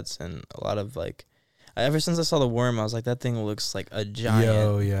action sets and a lot of, like... Ever since I saw the worm, I was like, that thing looks like a giant.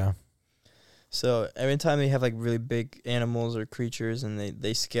 Yo, yeah. So every time they have, like, really big animals or creatures and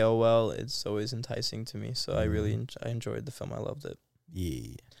they scale well, it's always enticing to me. So I really I enjoyed the film. I loved it.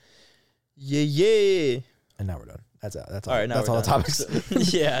 Yeah. Yeah. And now we're done. That's all. All right, now that's all the topics.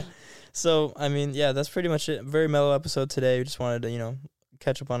 Yeah. So, I mean, yeah, that's pretty much it. Very mellow episode today. We just wanted to,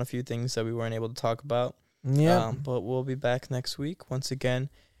 catch up on a few things that we weren't able to talk about. Yeah. But we'll be back next week. Once again,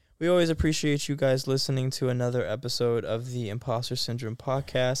 We always appreciate you guys listening to another episode of the Imposter Syndrome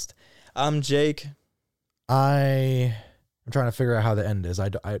podcast. I'm Jake. I'm trying to figure out how the end is.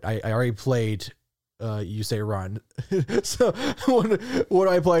 I already played You Say Run. So what do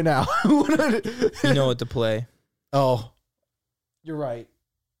I play now? You know what to play. Oh, you're right.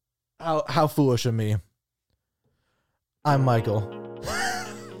 How foolish of me. I'm Michael.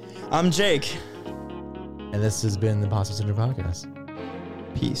 I'm Jake. And this has been the Imposter Syndrome podcast.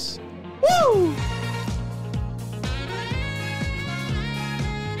 Peace. Woo!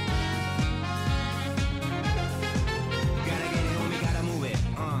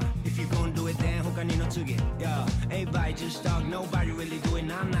 Everybody just talk, nobody really do it.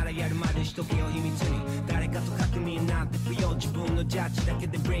 I'm not a yardまでしとけよ秘密に誰かと確認なんて不要自分のジャッジだけ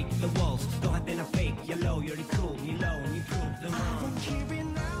で break the walls ド派手な fake yellow より cool に low に prove them wrong I'm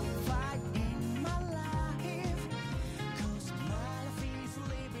keeping up fight in my life cause my life is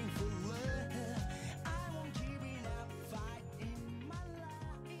living for love I won't give it up fight in my life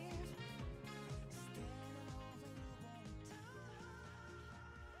standing over the one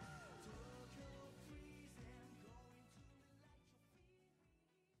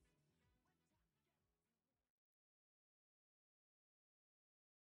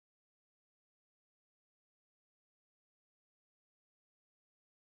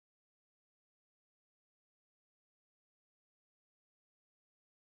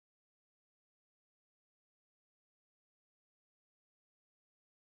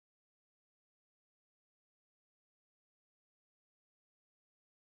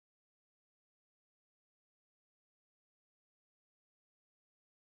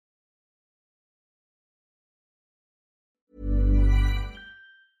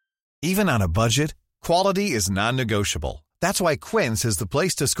Even on a budget, quality is non-negotiable. That's why Quince is the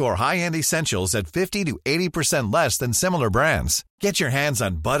place to score high-end essentials at 50 to 80% less than similar brands. Get your hands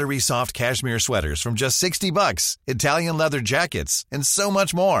on buttery soft cashmere sweaters from just $60, Italian leather jackets, and so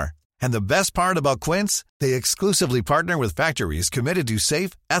much more. And the best part about Quince, they exclusively partner with factories committed to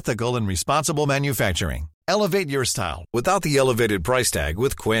safe, ethical, and responsible manufacturing. Elevate your style without the elevated price tag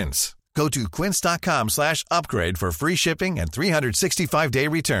with Quince. Go to quince.com/upgrade for free shipping and 365-day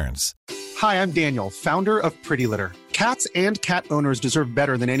returns. Hi, I'm Daniel, founder of Pretty Litter. Cats and cat owners deserve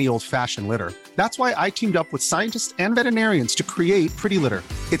better than any old-fashioned litter. That's why I teamed up with scientists and veterinarians to create Pretty Litter.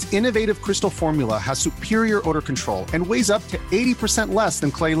 Its innovative crystal formula has superior odor control and weighs up to 80% less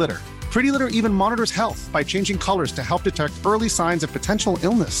than clay litter. Pretty Litter even monitors health by changing colors to help detect early signs of potential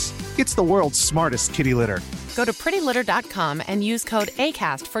illness. It's the world's smartest kitty litter. Go to prettylitter.com and use code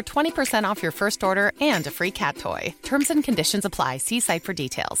ACAST for 20% off your first order and a free cat toy. Terms and conditions apply. See site for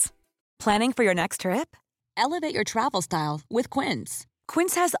details. Planning for your next trip? Elevate your travel style with Quince.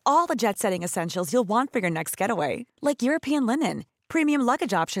 Quince has all the jet-setting essentials you'll want for your next getaway, like European linen, premium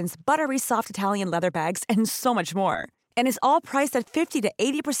luggage options, buttery soft Italian leather bags, and so much more. And is all priced at 50 to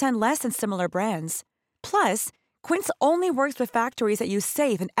 80% less than similar brands. Plus, Quince only works with factories that use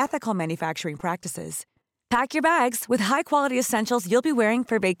safe and ethical manufacturing practices. Pack your bags with high-quality essentials you'll be wearing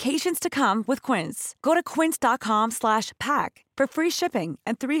for vacations to come with Quince. Go to quince.com/pack for free shipping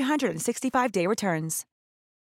and 365-day returns.